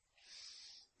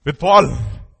with Paul.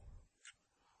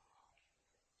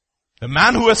 The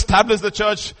man who established the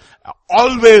church,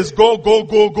 always go.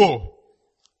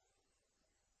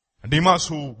 And Demas,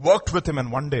 who worked with him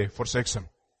and one day forsakes him.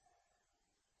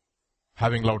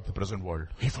 Having loved the present world,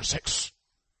 he forsakes.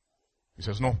 He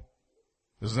says, no,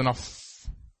 this is enough.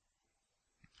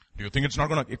 Do you think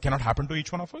it cannot happen to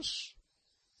each one of us?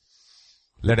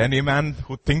 Let any man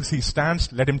who thinks he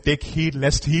stands, let him take heed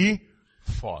lest he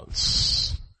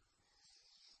falls.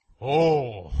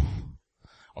 Oh,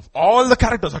 of all the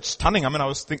characters, that's stunning. I mean, I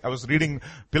was reading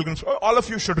Pilgrim's, all of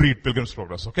you should read Pilgrim's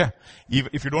Progress, okay?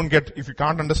 If you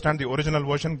can't understand the original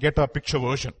version, get a picture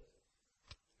version.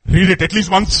 Read it at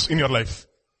least once in your life.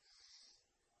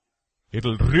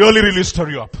 It'll really stir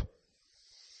you up.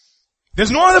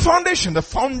 There's no other foundation. The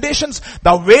foundations,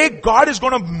 the way God is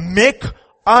going to make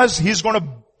us, He's going to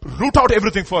root out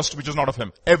everything first, which is not of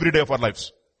Him. Every day of our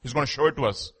lives. He's going to show it to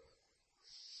us.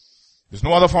 There's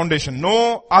no other foundation.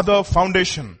 No other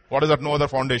foundation. What is that no other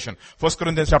foundation? 1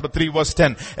 Corinthians chapter 3 verse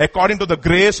 10. According to the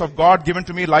grace of God given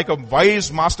to me, like a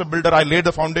wise master builder, I laid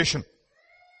the foundation.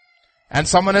 And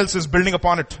someone else is building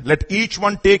upon it. Let each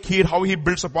one take heed how he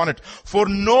builds upon it. For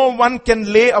no one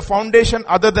can lay a foundation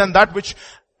other than that which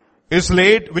is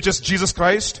laid, which is Jesus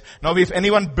Christ. Now if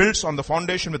anyone builds on the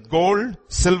foundation with gold,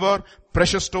 silver,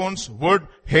 precious stones, wood,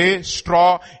 hay,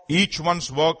 straw, each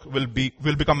one's work will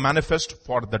become manifest,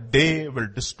 for the day will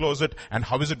disclose it. And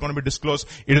how is it going to be disclosed?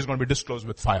 It is going to be disclosed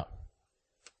with fire.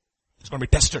 It's going to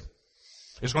be tested.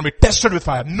 It's going to be tested with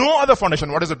fire. No other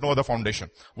foundation. What is it? No other foundation.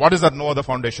 What is that no other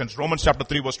foundation? It's Romans chapter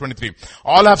 3 verse 23.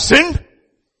 All have sinned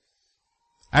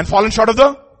and fallen short of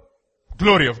the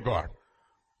glory of God.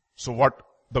 So what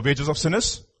the wages of sin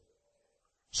is?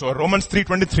 So Romans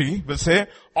 3:23 will say,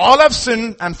 all have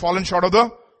sinned and fallen short of the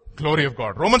glory of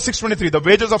God. Romans 6:23, the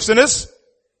wages of sin is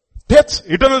death,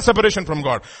 eternal separation from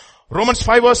God. Romans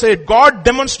 5 verse 8, God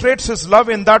demonstrates His love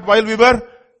in that while we were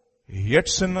yet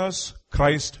sinners,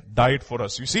 Christ died for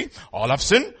us. You see, all have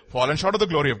sinned, fallen short of the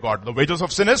glory of God. The wages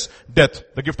of sin is death.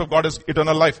 The gift of God is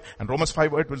eternal life. And Romans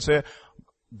 5:8 will say,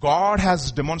 God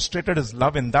has demonstrated His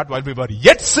love in that while we were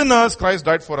yet sinners, Christ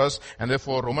died for us. And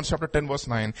therefore, Romans chapter 10 verse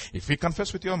 9, if we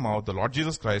confess with your mouth the Lord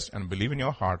Jesus Christ and believe in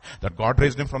your heart that God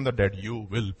raised Him from the dead, you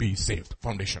will be saved.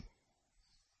 Foundation.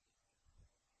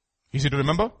 Easy to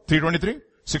remember? 3:23,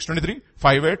 6:23,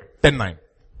 5:8, 10:9.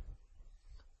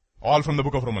 All from the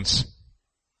book of Romans.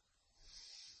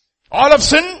 All have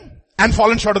sinned and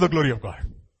fallen short of the glory of God.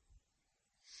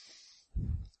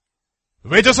 The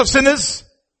wages of sin is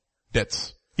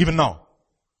death. Even now.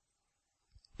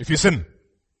 If you sin,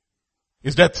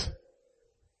 is death.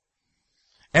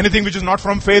 Anything which is not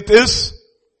from faith is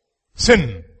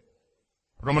sin.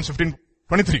 Romans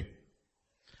 15:23.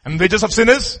 And wages of sin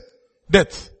is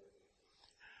death.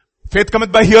 Faith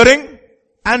cometh by hearing,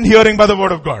 and hearing by the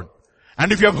word of God.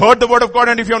 And if you have heard the word of God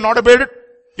and if you have not obeyed it,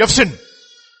 you have sinned.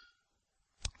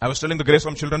 I was telling the Grace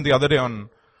Home children the other day on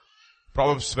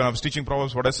Proverbs, when I was teaching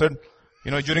Proverbs, what I said,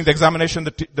 during the examination,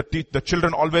 the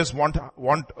children always want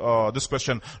this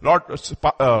question. Sir,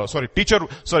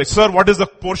 what is the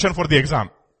portion for the exam?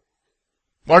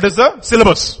 What is the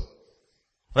syllabus?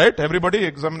 Right? Everybody,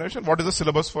 examination, what is the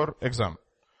syllabus for exam?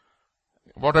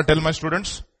 What I tell my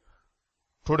students,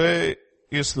 today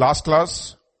is last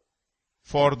class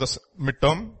for the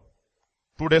midterm.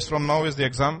 2 days from now is the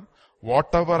exam.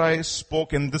 Whatever I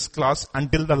spoke in this class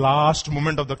until the last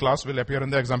moment of the class will appear in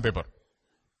the exam paper.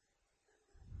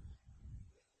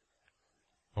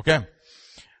 Okay.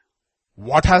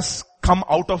 What has come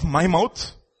out of my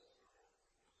mouth,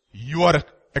 you are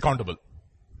accountable.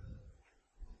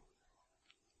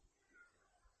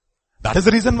 That is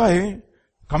the reason why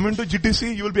come into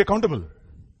GTC, you will be accountable.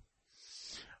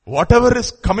 Whatever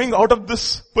is coming out of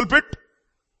this pulpit,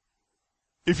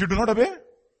 if you do not obey,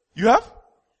 you have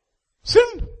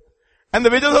sinned. And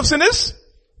the wages of sin is?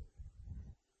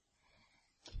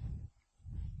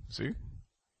 See?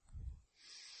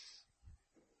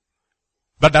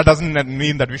 But that doesn't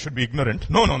mean that we should be ignorant.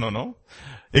 No.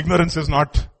 Ignorance is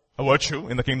not a virtue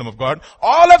in the kingdom of God.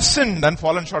 All have sinned and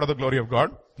fallen short of the glory of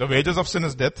God. The wages of sin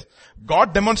is death.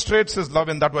 God demonstrates His love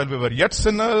in that while we were yet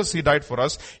sinners, He died for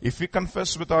us. If we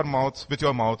confess with our mouth,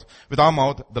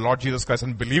 the Lord Jesus Christ,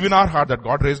 and believe in our heart that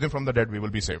God raised Him from the dead, we will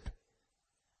be saved.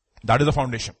 That is the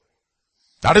foundation.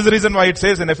 That is the reason why it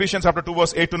says in Ephesians chapter 2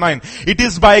 verse 8 to 9, it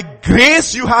is by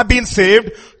grace you have been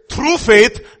saved through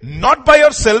faith, not by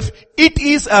yourself. It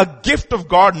is a gift of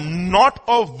God, not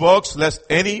of works, lest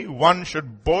anyone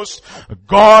should boast.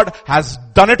 God has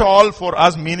done it all for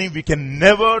us, meaning we can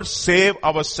never save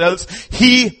ourselves.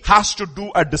 He has to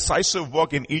do a decisive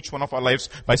work in each one of our lives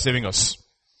by saving us.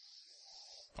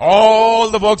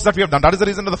 All the works that we have done. That is the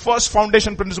reason that the first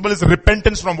foundation principle is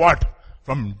repentance from what?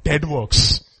 From dead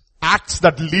works. Acts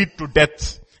that lead to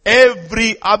death.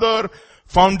 Every other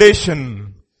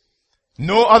foundation,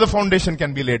 no other foundation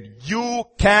can be laid. You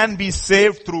can be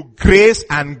saved through grace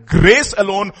and grace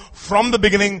alone from the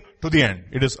beginning to the end.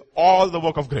 It is all the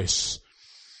work of grace.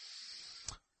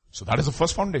 So that is the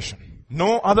first foundation.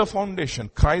 No other foundation.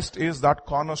 Christ is that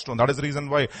cornerstone. That is the reason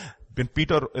why when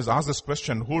Peter is asked this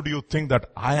question, who do you think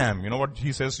that I am? You know what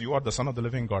he says? You are the Son of the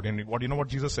living God. And you know what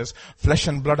Jesus says? Flesh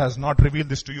and blood has not revealed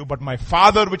this to you, but my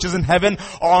Father which is in heaven.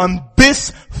 On this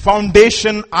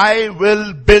foundation I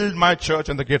will build my church,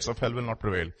 and the gates of hell will not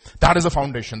prevail. That is the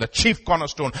foundation, the chief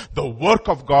cornerstone, the work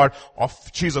of God,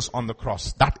 of Jesus on the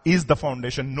cross. That is the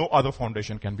foundation. No other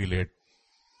foundation can be laid.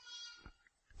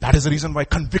 That is the reason why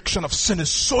conviction of sin is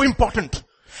so important.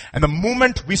 And the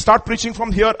moment we start preaching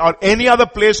from here or any other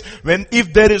place,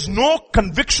 if there is no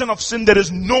conviction of sin, there is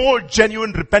no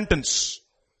genuine repentance.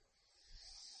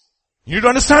 You need to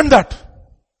understand that.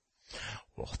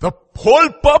 The whole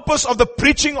purpose of the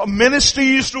preaching of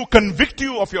ministry is to convict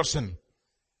you of your sin.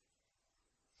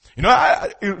 You know,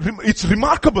 it's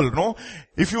remarkable, no?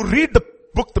 If you read the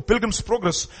book, The Pilgrim's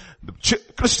Progress, the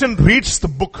Christian reads the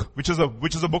book, which is a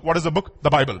book. What is the book? The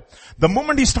Bible. The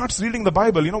moment he starts reading the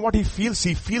Bible, you know what he feels?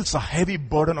 He feels a heavy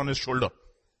burden on his shoulder.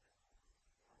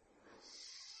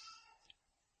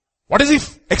 What does he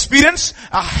experience?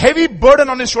 A heavy burden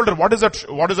on his shoulder. What is that?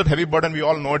 What is that heavy burden? We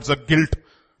all know it's the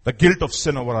guilt of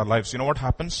sin over our lives. You know what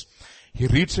happens? He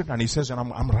reads it and he says,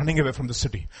 I'm running away from the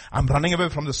city. I'm running away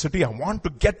from the city. I want to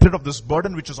get rid of this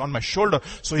burden which is on my shoulder.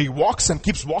 So he walks and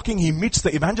keeps walking. He meets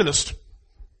the evangelist.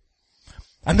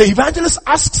 And the evangelist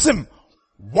asks him,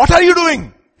 what are you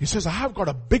doing? He says, I have got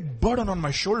a big burden on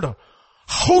my shoulder.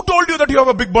 Who told you that you have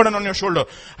a big burden on your shoulder?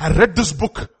 I read this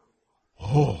book.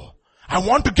 Oh, I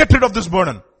want to get rid of this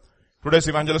burden. Today's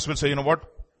evangelist will say, you know what?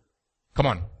 Come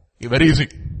on. Very easy.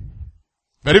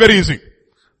 Very, very easy.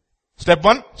 Step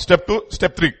 1, step 2,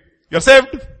 step 3. You're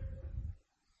saved.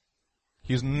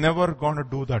 He's never going to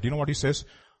do that. You know what he says?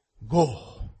 Go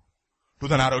to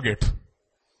the narrow gate.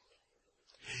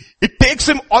 It takes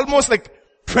him almost like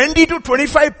 20 to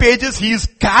 25 pages. He is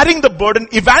carrying the burden.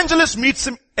 Evangelist meets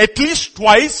him at least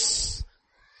twice.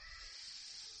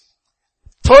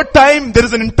 Third time, there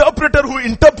is an interpreter who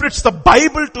interprets the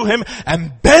Bible to him,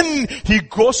 and then he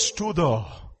goes to the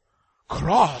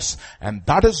cross, and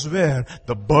that is where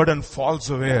the burden falls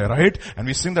away, right? And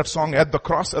we sing that song, at the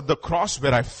cross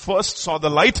where I first saw the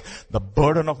light, the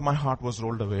burden of my heart was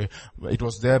rolled away. It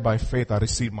was there by faith I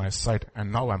received my sight, and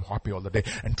now I'm happy all the day.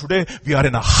 And today we are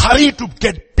in a hurry to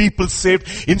get people saved,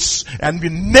 and we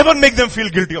never make them feel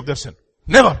guilty of their sin.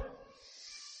 Never.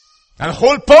 And the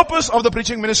whole purpose of the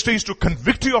preaching ministry is to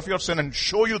convict you of your sin and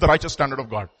show you the righteous standard of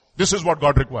God. This is what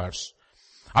God requires.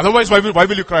 Otherwise, why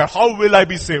will you cry out? How will I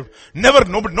be saved? Never,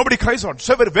 nobody cries out.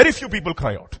 So very few people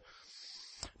cry out.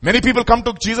 Many people come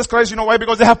to Jesus Christ, you know why?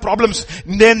 Because they have problems.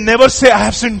 They never say, I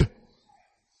have sinned.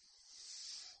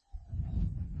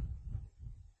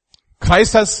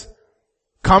 Christ has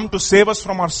come to save us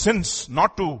from our sins,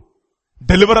 not to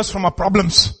deliver us from our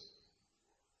problems.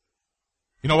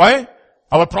 You know why?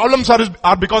 Our problems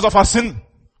are because of our sin.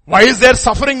 Why is there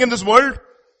suffering in this world?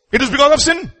 It is because of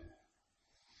sin.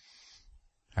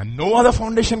 And no other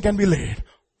foundation can be laid.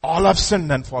 All have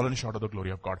sinned and fallen short of the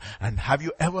glory of God. And have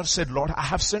you ever said, Lord, I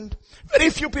have sinned? Very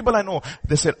few people I know,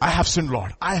 they said, I have sinned,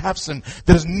 Lord. I have sinned.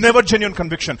 There is never genuine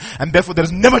conviction. And therefore there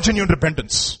is never genuine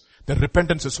repentance. Their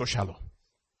repentance is so shallow.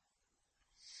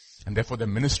 And therefore their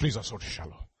ministries are so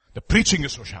shallow. The preaching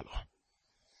is so shallow.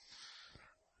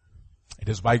 It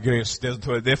is by grace.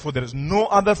 Therefore there is no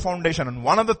other foundation. And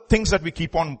one of the things that we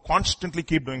constantly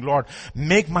keep doing, Lord,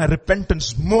 make my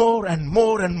repentance more and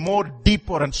more and more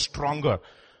deeper and stronger,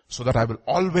 so that I will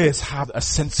always have a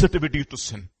sensitivity to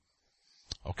sin.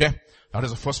 Okay? That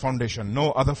is the first foundation.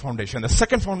 No other foundation. The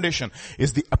second foundation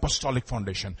is the apostolic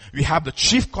foundation. We have the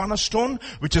chief cornerstone,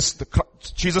 which is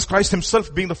Jesus Christ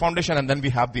himself being the foundation, and then we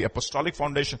have the apostolic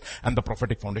foundation and the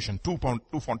prophetic foundation.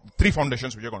 Three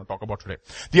foundations which we are going to talk about today.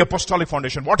 The apostolic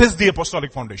foundation. What is the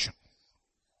apostolic foundation?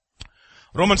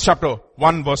 Romans chapter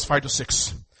 1 verse 5 to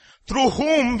 6. Through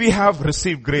whom we have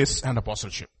received grace and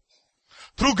apostleship.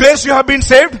 Through grace you have been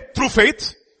saved, through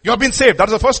faith. You have been saved. That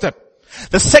is the first step.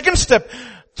 The second step,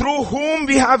 through whom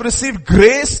we have received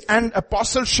grace and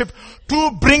apostleship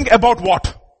to bring about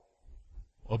what?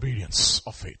 Obedience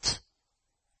of faith.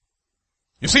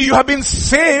 You see, you have been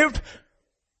saved.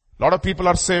 A lot of people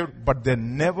are saved, but they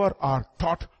never are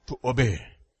taught to obey.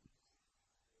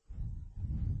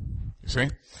 You see?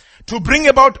 To bring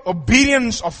about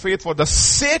obedience of faith for the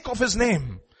sake of His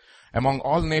name among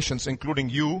all nations, including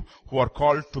you who are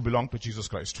called to belong to Jesus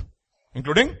Christ.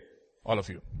 Including all of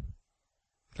you.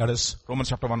 That is Romans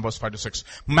chapter 1 verse 5 to 6.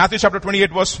 Matthew chapter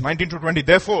 28 verse 19 to 20.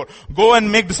 Therefore, go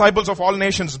and make disciples of all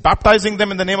nations, baptizing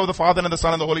them in the name of the Father and the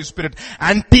Son and the Holy Spirit,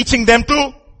 and teaching them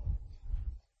to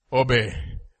obey.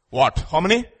 What? How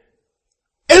many?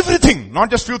 Everything, not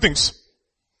just few things.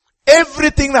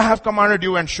 Everything that I have commanded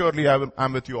you, and surely I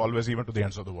am with you always, even to the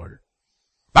ends of the world.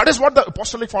 That is what the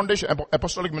apostolic foundation,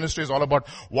 apostolic ministry is all about.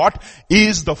 What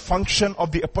is the function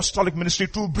of the apostolic ministry?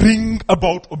 To bring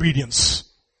about obedience.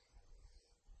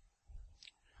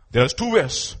 There are two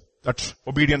ways that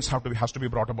obedience has to be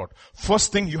brought about.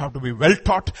 First thing, you have to be well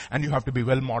taught and you have to be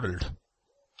well modeled.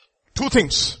 Two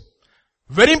things.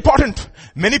 Very important.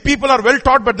 Many people are well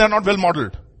taught but they are not well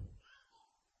modeled.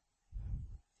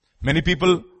 Many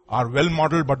people are well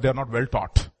modeled but they are not well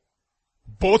taught.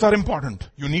 Both are important.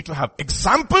 You need to have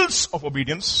examples of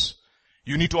obedience.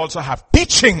 You need to also have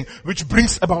teaching which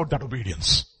brings about that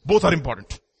obedience. Both are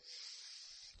important.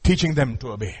 Teaching them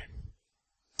to obey.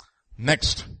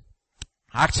 Next.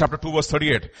 Acts chapter 2 verse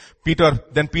 38.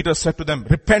 Then Peter said to them,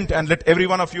 repent and let every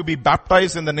one of you be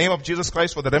baptized in the name of Jesus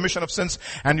Christ for the remission of sins,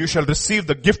 and you shall receive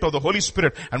the gift of the Holy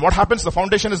Spirit. And what happens? The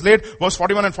foundation is laid. Verse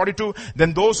 41 and 42.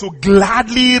 Then those who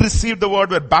gladly received the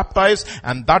word were baptized,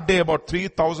 and that day about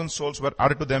 3,000 souls were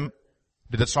added to them.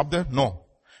 Did it stop there? No.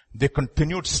 They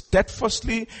continued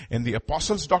steadfastly in the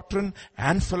apostles' doctrine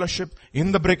and fellowship,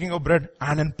 in the breaking of bread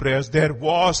and in prayers. There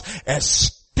was a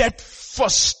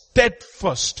steadfast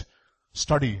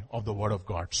study of the word of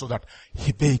God, so that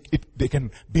they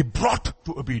can be brought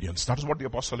to obedience. That is what the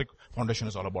apostolic foundation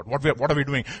is all about. What are we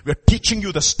doing? We are teaching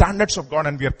you the standards of God,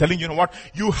 and we are telling you, what?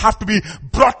 You have to be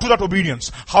brought to that obedience.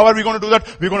 How are we going to do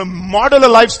that? We're going to model a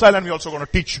lifestyle, and we're also going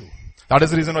to teach you. That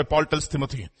is the reason why Paul tells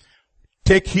Timothy,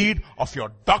 take heed of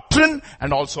your doctrine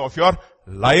and also of your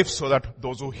life, so that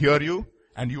those who hear you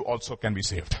and you also can be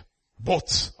saved.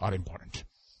 Both are important.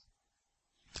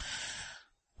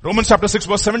 Romans chapter 6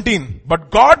 verse 17. But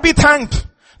God be thanked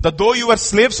that though you were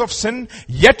slaves of sin,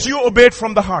 yet you obeyed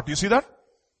from the heart. You see that?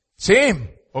 Same.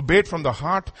 Obeyed from the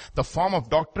heart the form of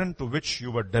doctrine to which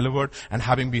you were delivered, and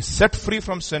having been set free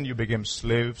from sin, you became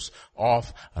slaves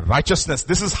of righteousness.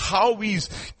 This is how we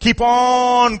keep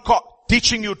on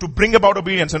teaching you to bring about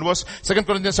obedience. In 2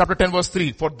 Corinthians chapter 10 verse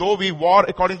 3, for though we war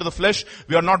according to the flesh,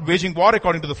 we are not waging war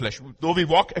according to the flesh. Though we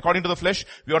walk according to the flesh,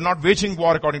 we are not waging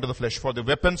war according to the flesh. For the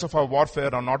weapons of our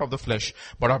warfare are not of the flesh,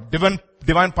 but of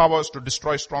divine powers to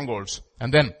destroy strongholds.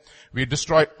 And then we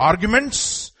destroy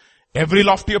arguments, every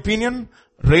lofty opinion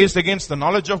raised against the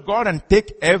knowledge of God, and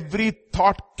take every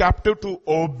thought captive to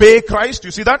obey Christ.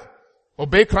 You see that?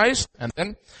 Obey Christ, and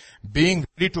then being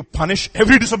ready to punish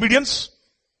every disobedience.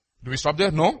 Do we stop there?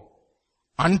 No.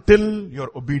 Until your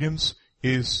obedience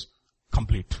is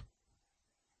complete.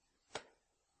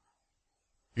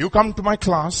 You come to my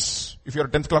class, if you're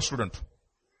a 10th class student,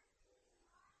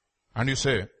 and you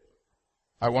say,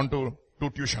 I want to do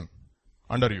tuition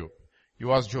under you.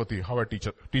 You ask Jyoti how I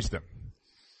teach them.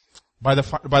 By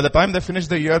the time they finish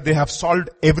the year, they have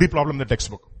solved every problem in the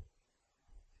textbook.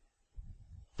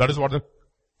 That is what the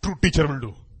true teacher will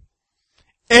do.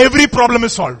 Every problem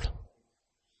is solved.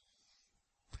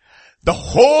 The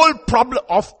whole problem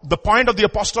of the point of the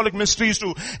apostolic ministry is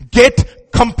to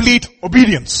get complete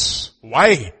obedience.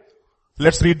 Why?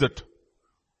 Let's read that.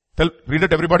 Read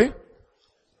it everybody.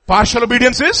 Partial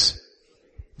obedience is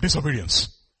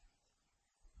disobedience.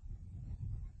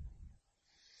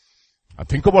 Now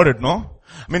think about it, no?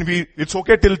 I mean, it's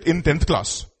okay till in 10th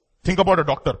class. Think about a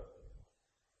doctor.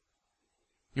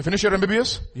 You finish your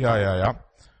MBBS? Yeah.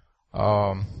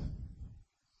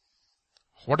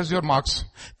 What is your marks?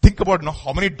 Think about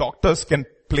how many doctors can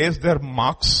place their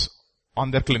marks on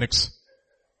their clinics.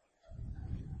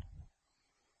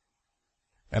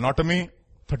 Anatomy,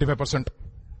 35%.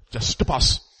 Just to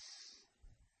pass.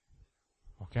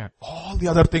 Okay. All the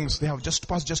other things, they have just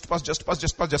pass.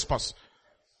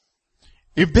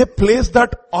 If they place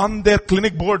that on their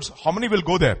clinic boards, how many will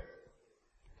go there?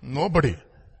 Nobody.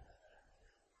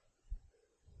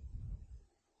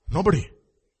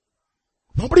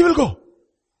 Nobody will go.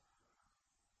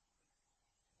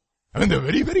 I mean, they're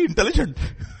very, very intelligent.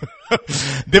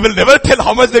 They will never tell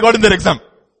how much they got in their exam.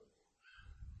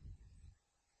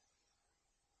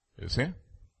 You see?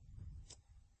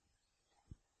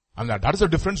 And that is the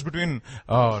difference between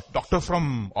doctor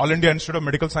from All India Institute of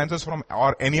Medical Sciences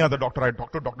or any other doctor. I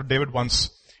talked to Dr. David once,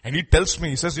 and he tells me,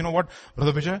 he says, you know what,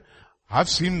 Brother Vijay, I've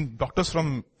seen doctors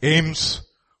from AIMS.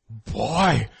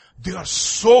 Boy, they are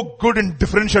so good in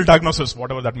differential diagnosis,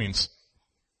 whatever that means.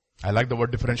 I like the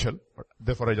word differential, but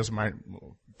therefore I just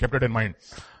kept it in mind.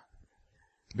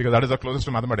 Because that is the closest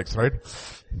to mathematics, right?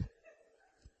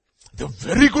 They're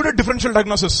very good at differential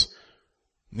diagnosis.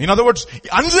 In other words,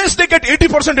 unless they get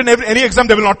 80% in any exam,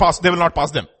 they will not pass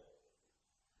them.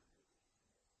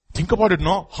 Think about it,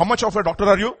 no? How much of a doctor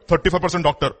are you? 35%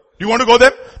 doctor. You want to go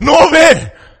there? No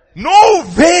way! No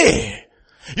way!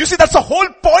 You see, that's the whole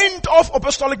point of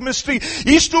apostolic ministry,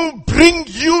 is to bring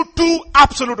you to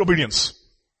absolute obedience.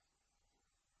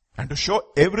 And to show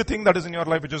everything that is in your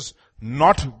life which is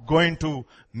not going to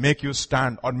make you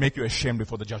stand or make you ashamed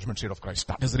before the judgment seat of Christ.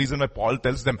 That is the reason why Paul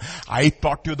tells them, I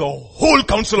taught you the whole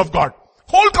counsel of God.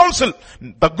 Whole counsel.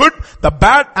 The good, the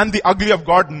bad, and the ugly of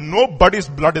God. Nobody's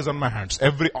blood is on my hands.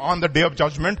 On the day of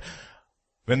judgment,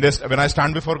 when I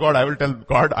stand before God, I will tell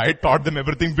God, I taught them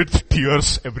everything with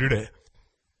tears every day.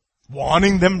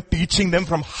 Warning them, teaching them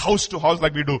from house to house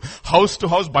like we do. House to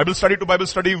house, Bible study to Bible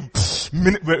study,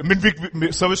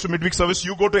 midweek service to midweek service.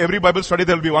 You go to every Bible study,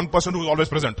 there will be one person who is always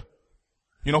present.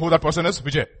 You know who that person is?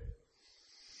 Vijay.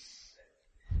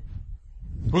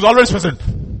 Who's always present.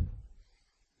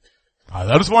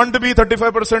 Others want to be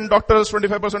 35% doctors,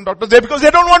 25% doctors, because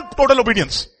they don't want total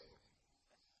obedience.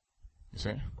 You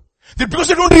see? Because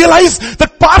they don't realize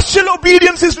that partial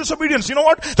obedience is disobedience. You know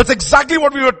what? That's exactly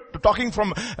what we were talking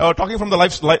from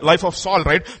the life of Saul,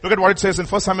 right? Look at what it says in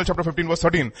 1 Samuel chapter 15 verse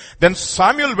 13. Then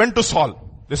Samuel went to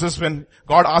Saul. This is when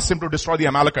God asked him to destroy the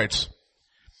Amalekites.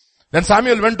 Then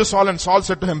Samuel went to Saul and Saul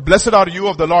said to him, Blessed are you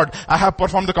of the Lord. I have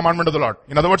performed the commandment of the Lord.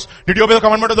 In other words, did you obey the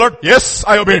commandment of the Lord? Yes,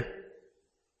 I obeyed.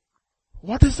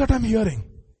 What is that I'm hearing?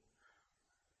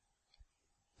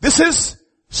 This is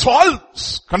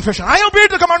Saul's confession. I obeyed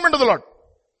the commandment of the Lord.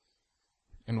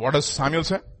 And what does Samuel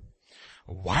say?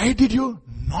 Why did you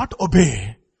not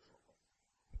obey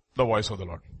the voice of the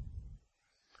Lord?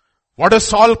 What does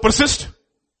Saul persist?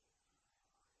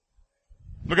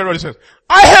 Look at what he says.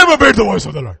 I have obeyed the voice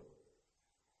of the Lord.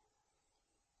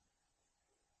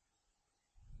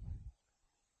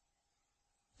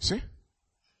 See?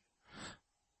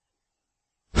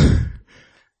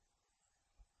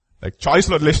 Like choice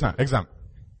Leshna exam.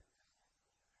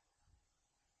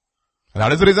 And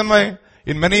that is the reason why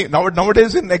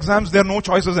nowadays in exams there are no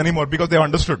choices anymore, because they have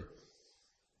understood.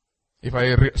 If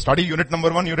I study unit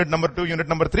number 1, unit number 2, unit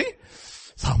number 3,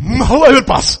 somehow I will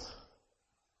pass.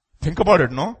 Think about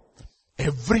it, no?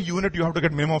 Every unit you have to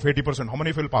get minimum of 80%. How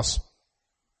many will pass?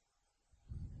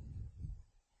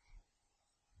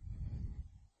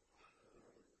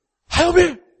 I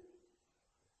obey.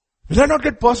 Will I not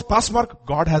get pass mark?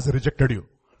 God has rejected you.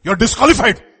 You are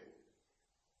disqualified.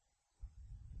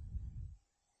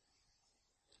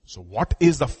 So what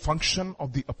is the function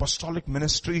of the apostolic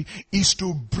ministry? Is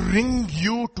to bring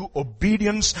you to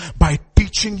obedience by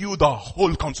teaching you the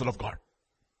whole counsel of God.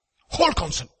 Whole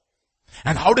counsel.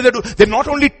 And how do they do? They not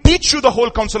only teach you the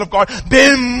whole counsel of God,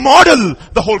 they model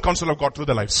the whole counsel of God through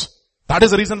their lives. That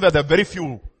is the reason why there are very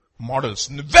few models.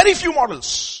 Very few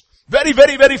models. Very,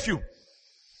 very, very few.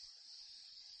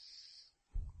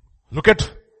 Look at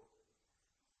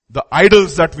the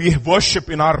idols that we worship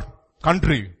in our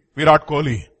country. Virat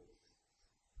Kohli.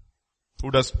 Who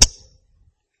does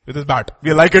with his bat?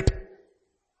 We like it.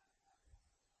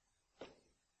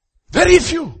 Very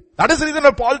few. That is the reason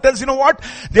why Paul tells, you know what?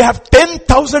 They have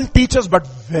 10,000 teachers but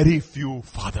very few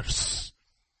fathers.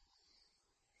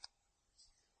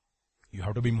 You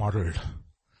have to be modeled.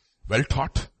 Well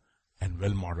taught and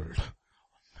well modeled.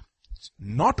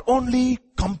 Not only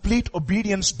complete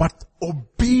obedience, but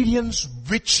obedience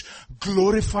which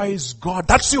glorifies God.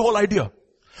 That's the whole idea.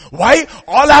 Why?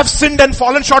 All have sinned and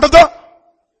fallen short of the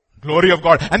glory of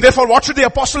God. And therefore, what should the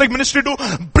apostolic ministry do?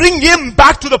 Bring him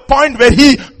back to the point where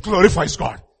he glorifies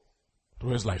God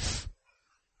through his life.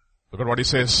 Look at what he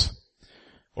says.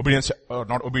 Romans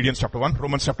chapter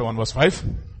 1 verse 5.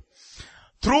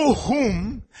 Through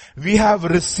whom we have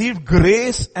received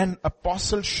grace and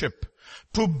apostleship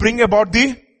to bring about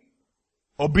the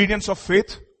obedience of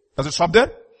faith. Does it stop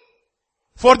there?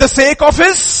 For the sake of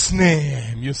his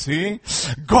name. You see,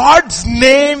 God's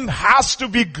name has to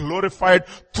be glorified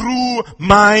through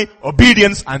my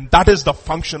obedience, and that is the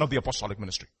function of the apostolic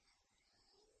ministry.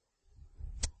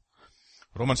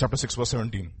 Romans chapter 6 verse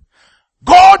 17.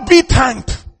 God be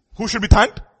thanked. Who should be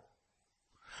thanked?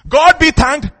 God be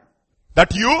thanked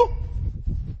that you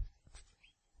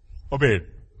obeyed.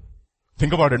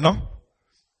 Think about it, no?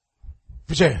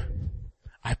 Vijay,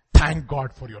 I thank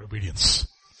God for your obedience.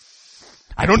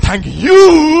 I don't thank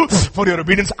you for your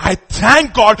obedience. I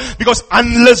thank God because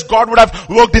unless God would have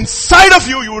worked inside of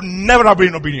you, you would never have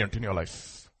been obedient in your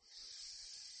life.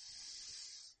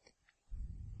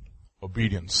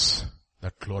 Obedience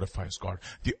that glorifies God.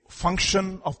 The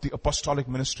function of the apostolic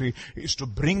ministry is to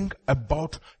bring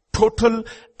about total,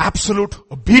 absolute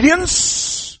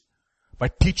obedience by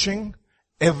teaching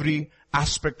every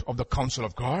aspect of the counsel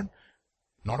of God.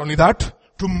 Not only that,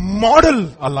 to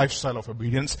model a lifestyle of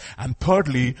obedience, and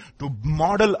thirdly, to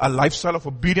model a lifestyle of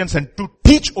obedience and to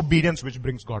teach obedience which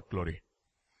brings God glory.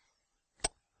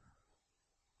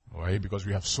 Why? Because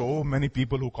we have so many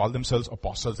people who call themselves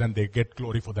apostles and they get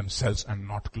glory for themselves and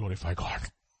not glorify God.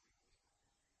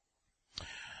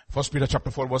 1 Peter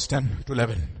chapter 4 verse 10 to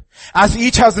 11. As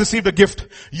each has received a gift,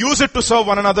 use it to serve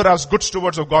one another as good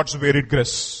stewards of God's varied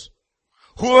grace.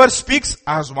 Whoever speaks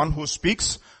as one who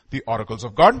speaks the oracles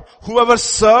of God. Whoever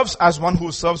serves as one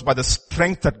who serves by the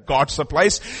strength that God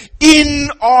supplies, in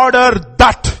order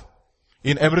that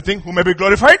in everything who may be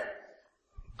glorified?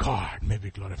 God may be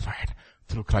glorified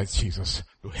through Christ Jesus.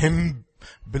 To Him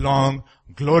belong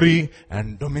glory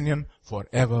and dominion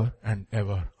forever and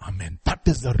ever. Amen. That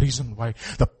is the reason why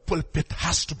the pulpit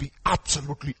has to be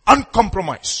absolutely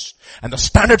uncompromised. And the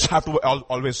standards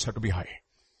always have to be high.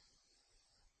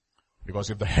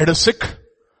 Because if the head is sick,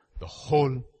 the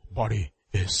whole body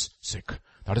is sick.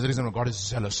 That is the reason why God is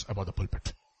zealous about the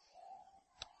pulpit.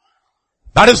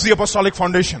 That is the apostolic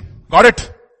foundation. Got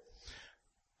it?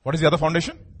 What is the other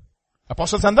foundation?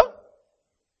 Apostles and the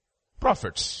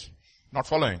prophets. Not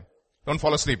following. Don't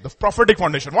fall asleep. The prophetic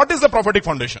foundation. What is the prophetic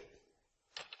foundation?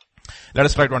 Let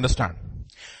us try to understand.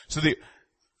 So the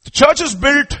church is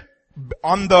built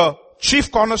on the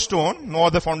chief cornerstone. No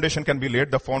other foundation can be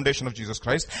laid. The foundation of Jesus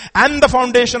Christ. And the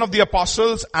foundation of the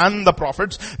apostles and the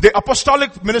prophets. The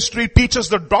apostolic ministry teaches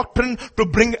the doctrine to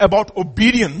bring about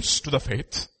obedience to the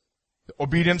faith.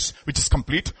 Obedience which is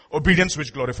complete. Obedience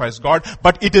which glorifies God.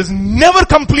 But it is never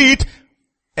complete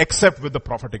except with the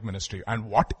prophetic ministry. And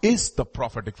what is the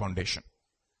prophetic foundation?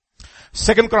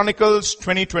 2 Chronicles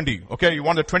 20:20. Okay, you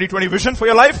want the 2020 vision for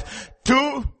your life?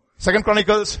 2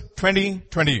 Chronicles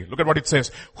 20:20. Look at what it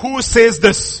says. Who says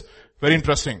this? Very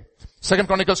interesting. 2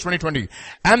 Chronicles 20:20.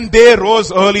 And they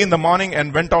rose early in the morning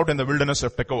and went out in the wilderness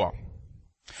of Tekoa.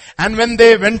 And when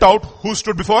they went out, who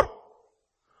stood before?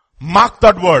 Mark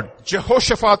that word.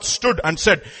 Jehoshaphat stood and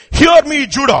said, hear me,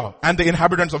 Judah and the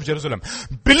inhabitants of Jerusalem.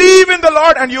 Believe in the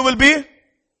Lord and you will be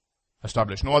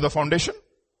established. No other foundation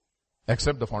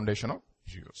except the foundation of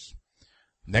Jesus.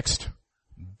 Next,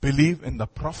 believe in the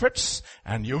prophets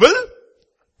and you will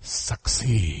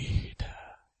succeed.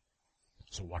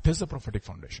 So what is the prophetic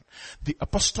foundation? The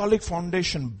apostolic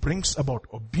foundation brings about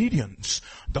obedience.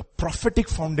 The prophetic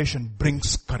foundation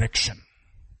brings correction.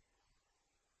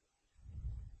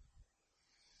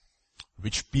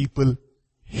 Which people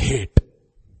hate.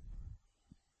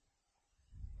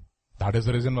 That is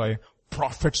the reason why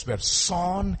prophets were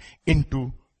sawn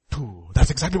into two.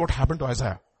 That's exactly what happened to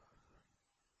Isaiah.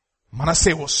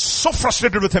 Manasseh was so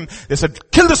frustrated with him. They said,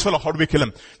 kill this fellow. How do we kill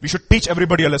him? We should teach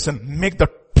everybody a lesson. Make the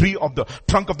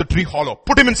trunk of the tree hollow.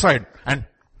 Put him inside and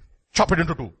chop it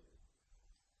into two.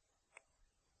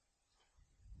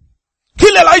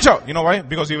 Kill Elijah. You know why?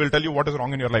 Because he will tell you what is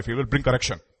wrong in your life. He will bring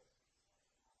correction.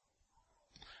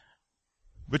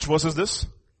 Which verse is this?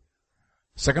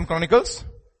 2 Chronicles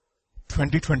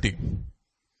 20:20.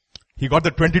 He got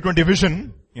the 2020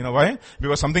 vision. You know why?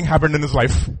 Because something happened in his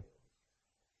life,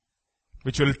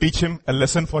 which will teach him a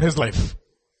lesson for his life.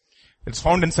 It's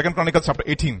found in 2 Chronicles chapter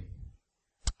 18.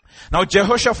 Now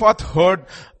Jehoshaphat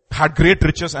had great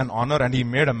riches and honor, and he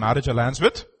made a marriage alliance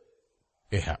with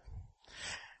Ahab.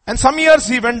 And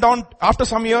after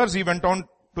some years he went on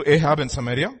to Ahab in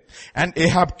Samaria, and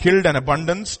Ahab killed an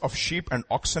abundance of sheep and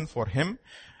oxen for him.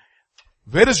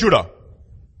 Where is Judah?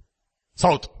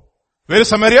 South. Where is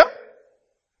Samaria?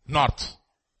 North.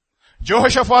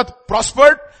 Jehoshaphat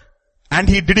prospered, and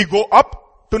did he go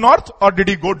up to north or did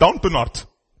he go down to north?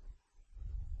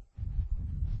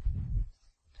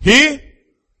 He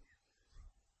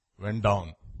went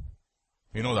down.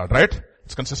 You know that, right?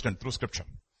 It's consistent through scripture.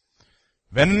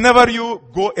 Whenever you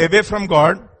go away from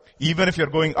God, even if you're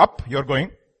going up, you're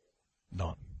going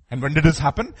down. And when did this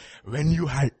happen? When you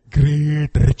had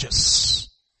great riches.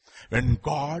 When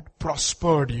God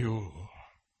prospered you.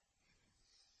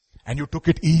 And you took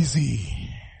it easy.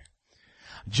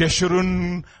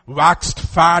 Jeshurun waxed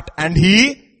fat and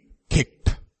he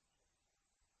kicked.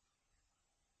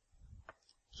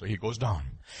 So he goes down.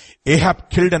 Ahab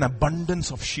killed an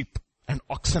abundance of sheep and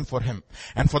oxen for him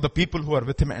and for the people who are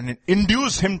with him, and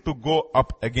induce him to go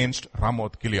up against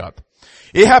Ramoth Gilead.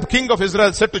 Ahab, king of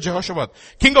Israel, said to Jehoshaphat,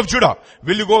 king of Judah,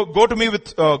 will you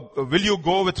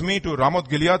go with me to Ramoth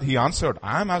Gilead? He answered,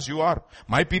 I am as you are,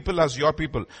 my people as your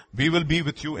people. We will be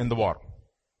with you in the war.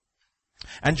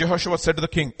 And Jehoshaphat said to the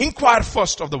king, inquire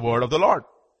first of the word of the Lord.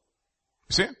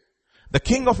 You see, the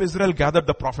king of Israel gathered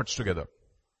the prophets together,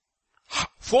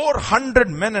 400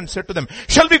 men, and said to them,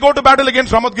 shall we go to battle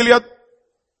against Ramoth Gilead,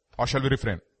 or shall we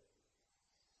refrain?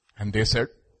 And they said,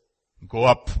 go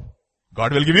up.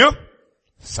 God will give you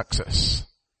success.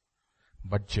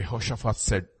 But Jehoshaphat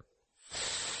said,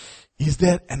 is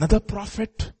there another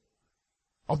prophet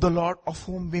of the Lord of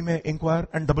whom we may inquire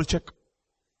and double check?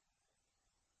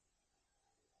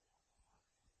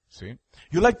 See,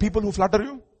 you like people who flatter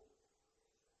you?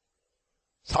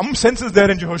 Some sense is there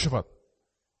in Jehoshaphat.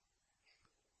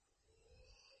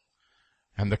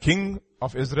 And the king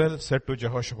of Israel said to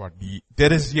Jehoshaphat,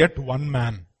 there is yet one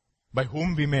man by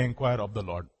whom we may inquire of the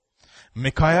Lord,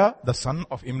 Micaiah the son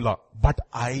of Imlah, but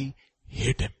I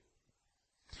hate him.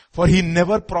 For he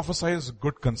never prophesies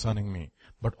good concerning me,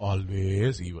 but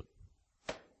always evil.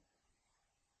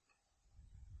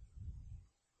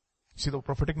 See the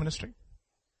prophetic ministry?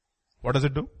 What does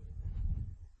it do?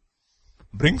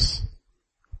 Brings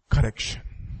correction.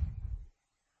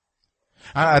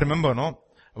 I remember,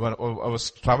 when I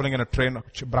was traveling in a train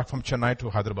back from Chennai to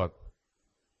Hyderabad.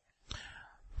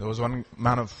 There was one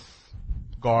man of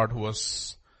God who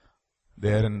was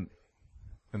there in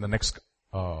the next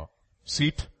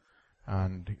seat,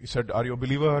 and he said, are you a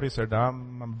believer? He said,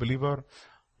 I'm a believer.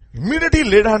 Immediately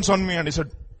laid hands on me and he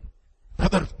said,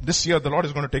 brother, this year the Lord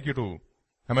is going to take you to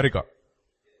America.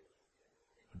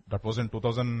 That was in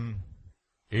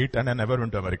 2008, and I never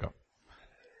went to America.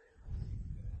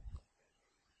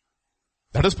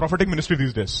 That is prophetic ministry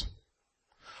these days.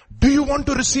 Do you want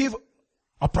to receive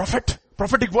a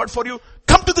prophetic word for you?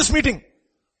 Come to this meeting.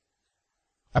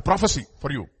 A prophecy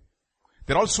for you.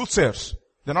 They're all soothsayers.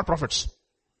 They're not prophets.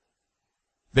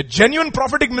 The genuine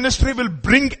prophetic ministry will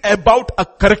bring about a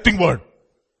correcting word.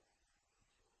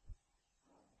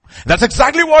 That's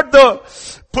exactly what the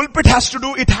pulpit has to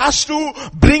do. It has to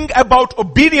bring about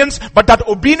obedience, but that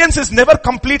obedience is never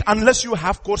complete unless you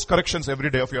have course corrections every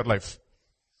day of your life.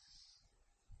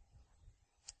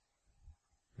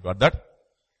 You got that?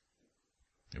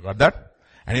 You got that?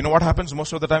 And you know what happens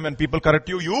most of the time when people correct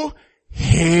you? You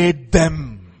hate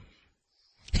them.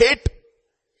 Hate.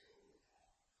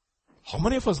 How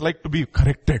many of us like to be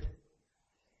corrected?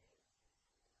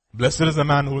 Blessed is the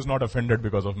man who is not offended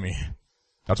because of me.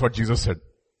 That's what Jesus said.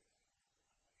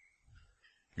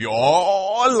 We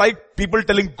all like people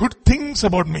telling good things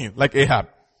about me, like Ahab.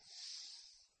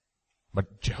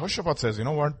 But Jehoshaphat says, you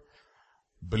know what?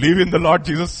 Believe in the Lord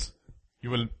Jesus, you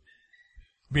will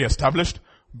be established.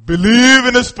 Believe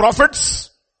in his prophets,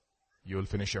 you will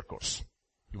finish your course.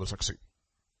 You will succeed.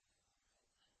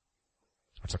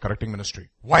 It's a correcting ministry.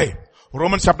 Why?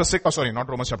 Proverbs chapter 6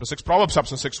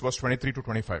 verse 23 to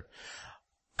 25.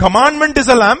 Commandment is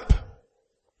a lamp,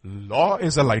 law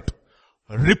is a light.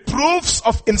 Reproofs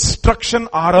of instruction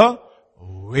are a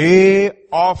way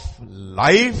of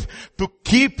life to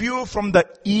keep you from the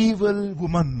evil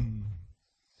woman,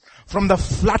 from the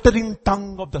flattering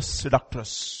tongue of the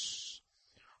seductress.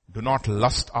 Do not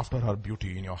lust after her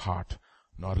beauty in your heart,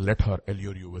 nor let her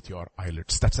allure you with your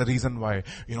eyelids. That's the reason why,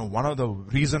 one of the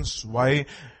reasons why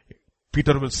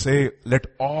Peter will say, let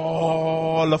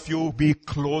all of you be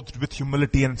clothed with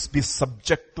humility and be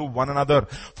subject to one another.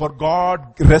 For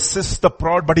God resists the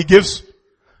proud, but he gives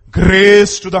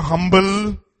grace to the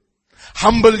humble.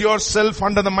 Humble yourself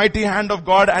under the mighty hand of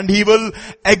God, and he will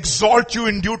exalt you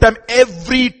in due time.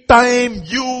 Every time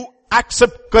you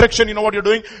accept correction, you know what you're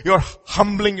doing? You're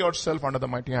humbling yourself under the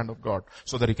mighty hand of God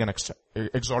so that he can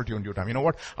exalt you in due time. You know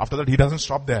what? After that, he doesn't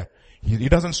stop there. He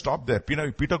doesn't stop there.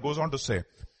 Peter goes on to say,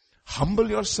 humble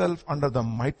yourself under the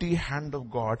mighty hand of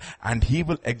God, and he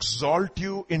will exalt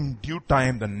you in due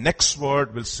time. The next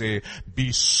word will say,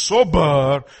 be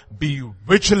sober, be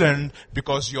vigilant,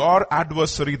 because your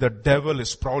adversary, the devil,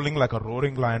 is prowling like a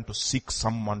roaring lion to seek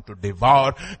someone to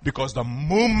devour. Because the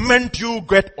moment you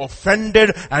get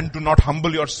offended and do not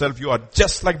humble yourself, you are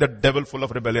just like the devil full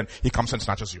of rebellion. He comes and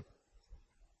snatches you.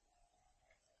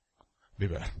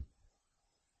 Beware.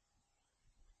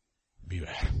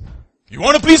 Beware. You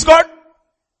want to please God?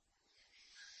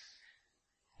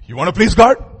 You want to please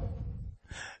God?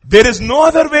 There is no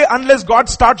other way unless God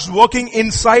starts working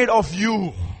inside of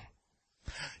you.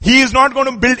 He is not going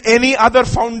to build any other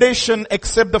foundation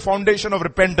except the foundation of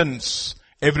repentance.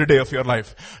 Every day of your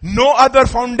life. No other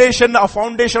foundation, a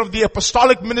foundation of the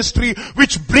apostolic ministry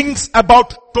which brings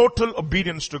about total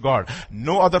obedience to God.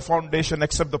 No other foundation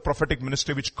except the prophetic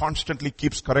ministry which constantly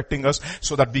keeps correcting us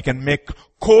so that we can make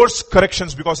course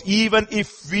corrections, because even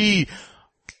if we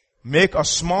make a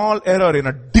small error in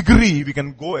a degree, we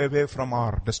can go away from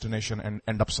our destination and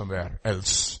end up somewhere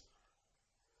else.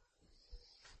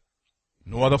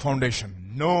 No other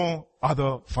foundation. No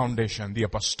other foundation. The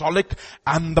apostolic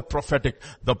and the prophetic.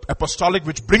 The apostolic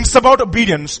which brings about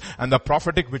obedience, and the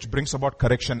prophetic which brings about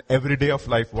correction every day of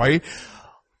life. Why?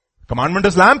 Commandment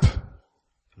is lamp.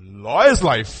 Law is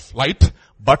light.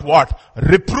 But what?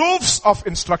 Reproofs of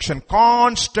instruction,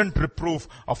 constant reproof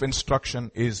of instruction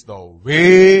is the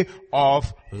way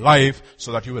of life,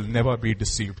 so that you will never be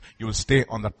deceived. You will stay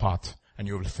on that path and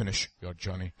you will finish your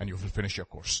journey and you will finish your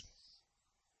course.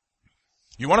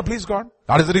 You want to please God?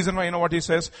 That is the reason why, you know what he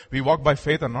says? We walk by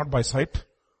faith and not by sight.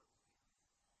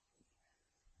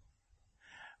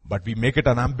 But we make it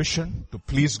an ambition to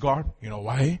please God. You know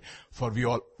why? For we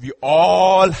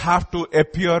all have to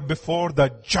appear before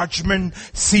the judgment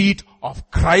seat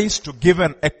of Christ to give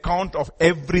an account of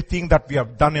everything that we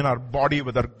have done in our body,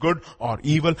 whether good or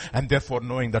evil, and therefore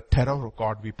knowing the terror of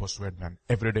God, we persuade men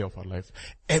every day of our life.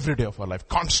 Every day of our life.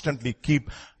 Constantly keep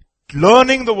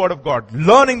learning the Word of God.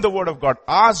 Learning the Word of God.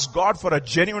 Ask God for a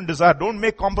genuine desire. Don't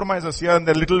make compromises here and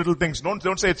there, little things.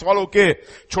 Don't say it's all okay.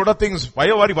 Chota things. Why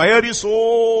are you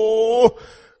so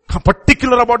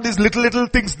particular about these little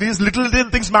things? These little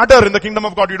things matter in the kingdom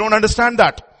of God. You don't understand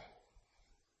that.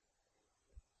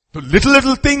 The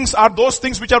little things are those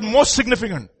things which are most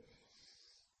significant.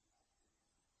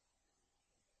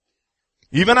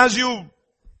 Even as you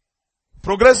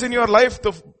progress in your life,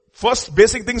 the first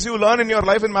basic things you learn in your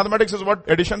life in mathematics is what?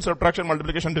 Addition, subtraction,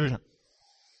 multiplication, division.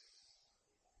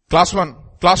 Class 1,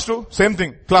 class 2, same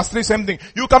thing. Class 3, same thing.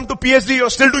 You come to PhD, you're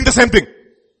still doing the same thing.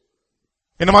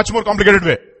 In a much more complicated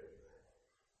way.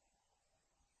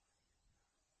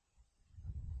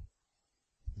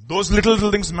 Those little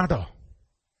things matter.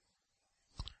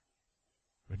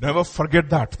 We never forget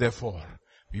that, therefore.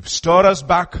 We stir us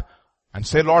back and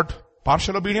say, Lord,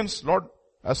 partial obedience, Lord,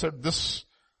 I said this.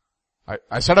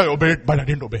 I said I obeyed, but I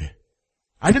didn't obey.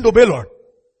 I didn't obey, Lord.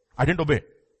 I didn't obey.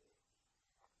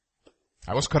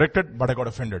 I was corrected, but I got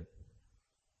offended.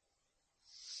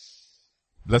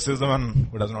 Blessed is the one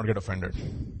who does not get offended.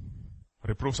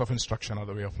 Reproofs of instruction are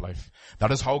the way of life.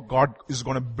 That is how God is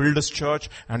going to build His church,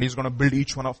 and He's going to build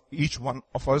each one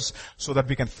of us so that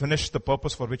we can finish the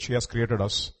purpose for which He has created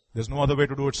us. There's no other way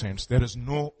to do it, saints. There is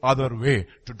no other way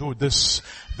to do this.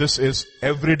 This is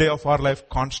every day of our life,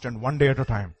 constant, one day at a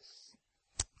time.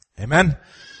 Amen.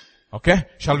 Okay,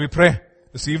 shall we pray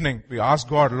this evening? We ask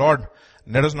God, Lord,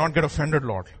 let us not get offended,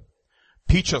 Lord.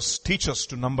 Teach us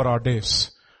to number our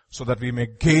days so that we may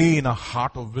gain a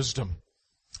heart of wisdom.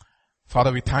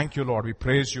 Father, we thank you, Lord. We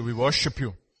praise you. We worship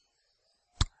you.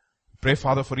 Pray,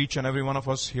 Father, for each and every one of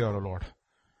us here, O Lord.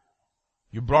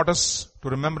 You brought us to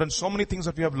remembrance so many things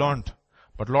that we have learned.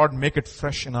 But Lord, make it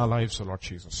fresh in our lives, O Lord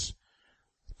Jesus.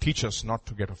 Teach us not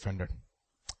to get offended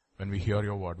when we hear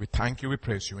your word. We thank you, we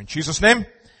praise you. In Jesus' name,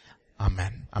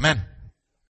 amen. Amen.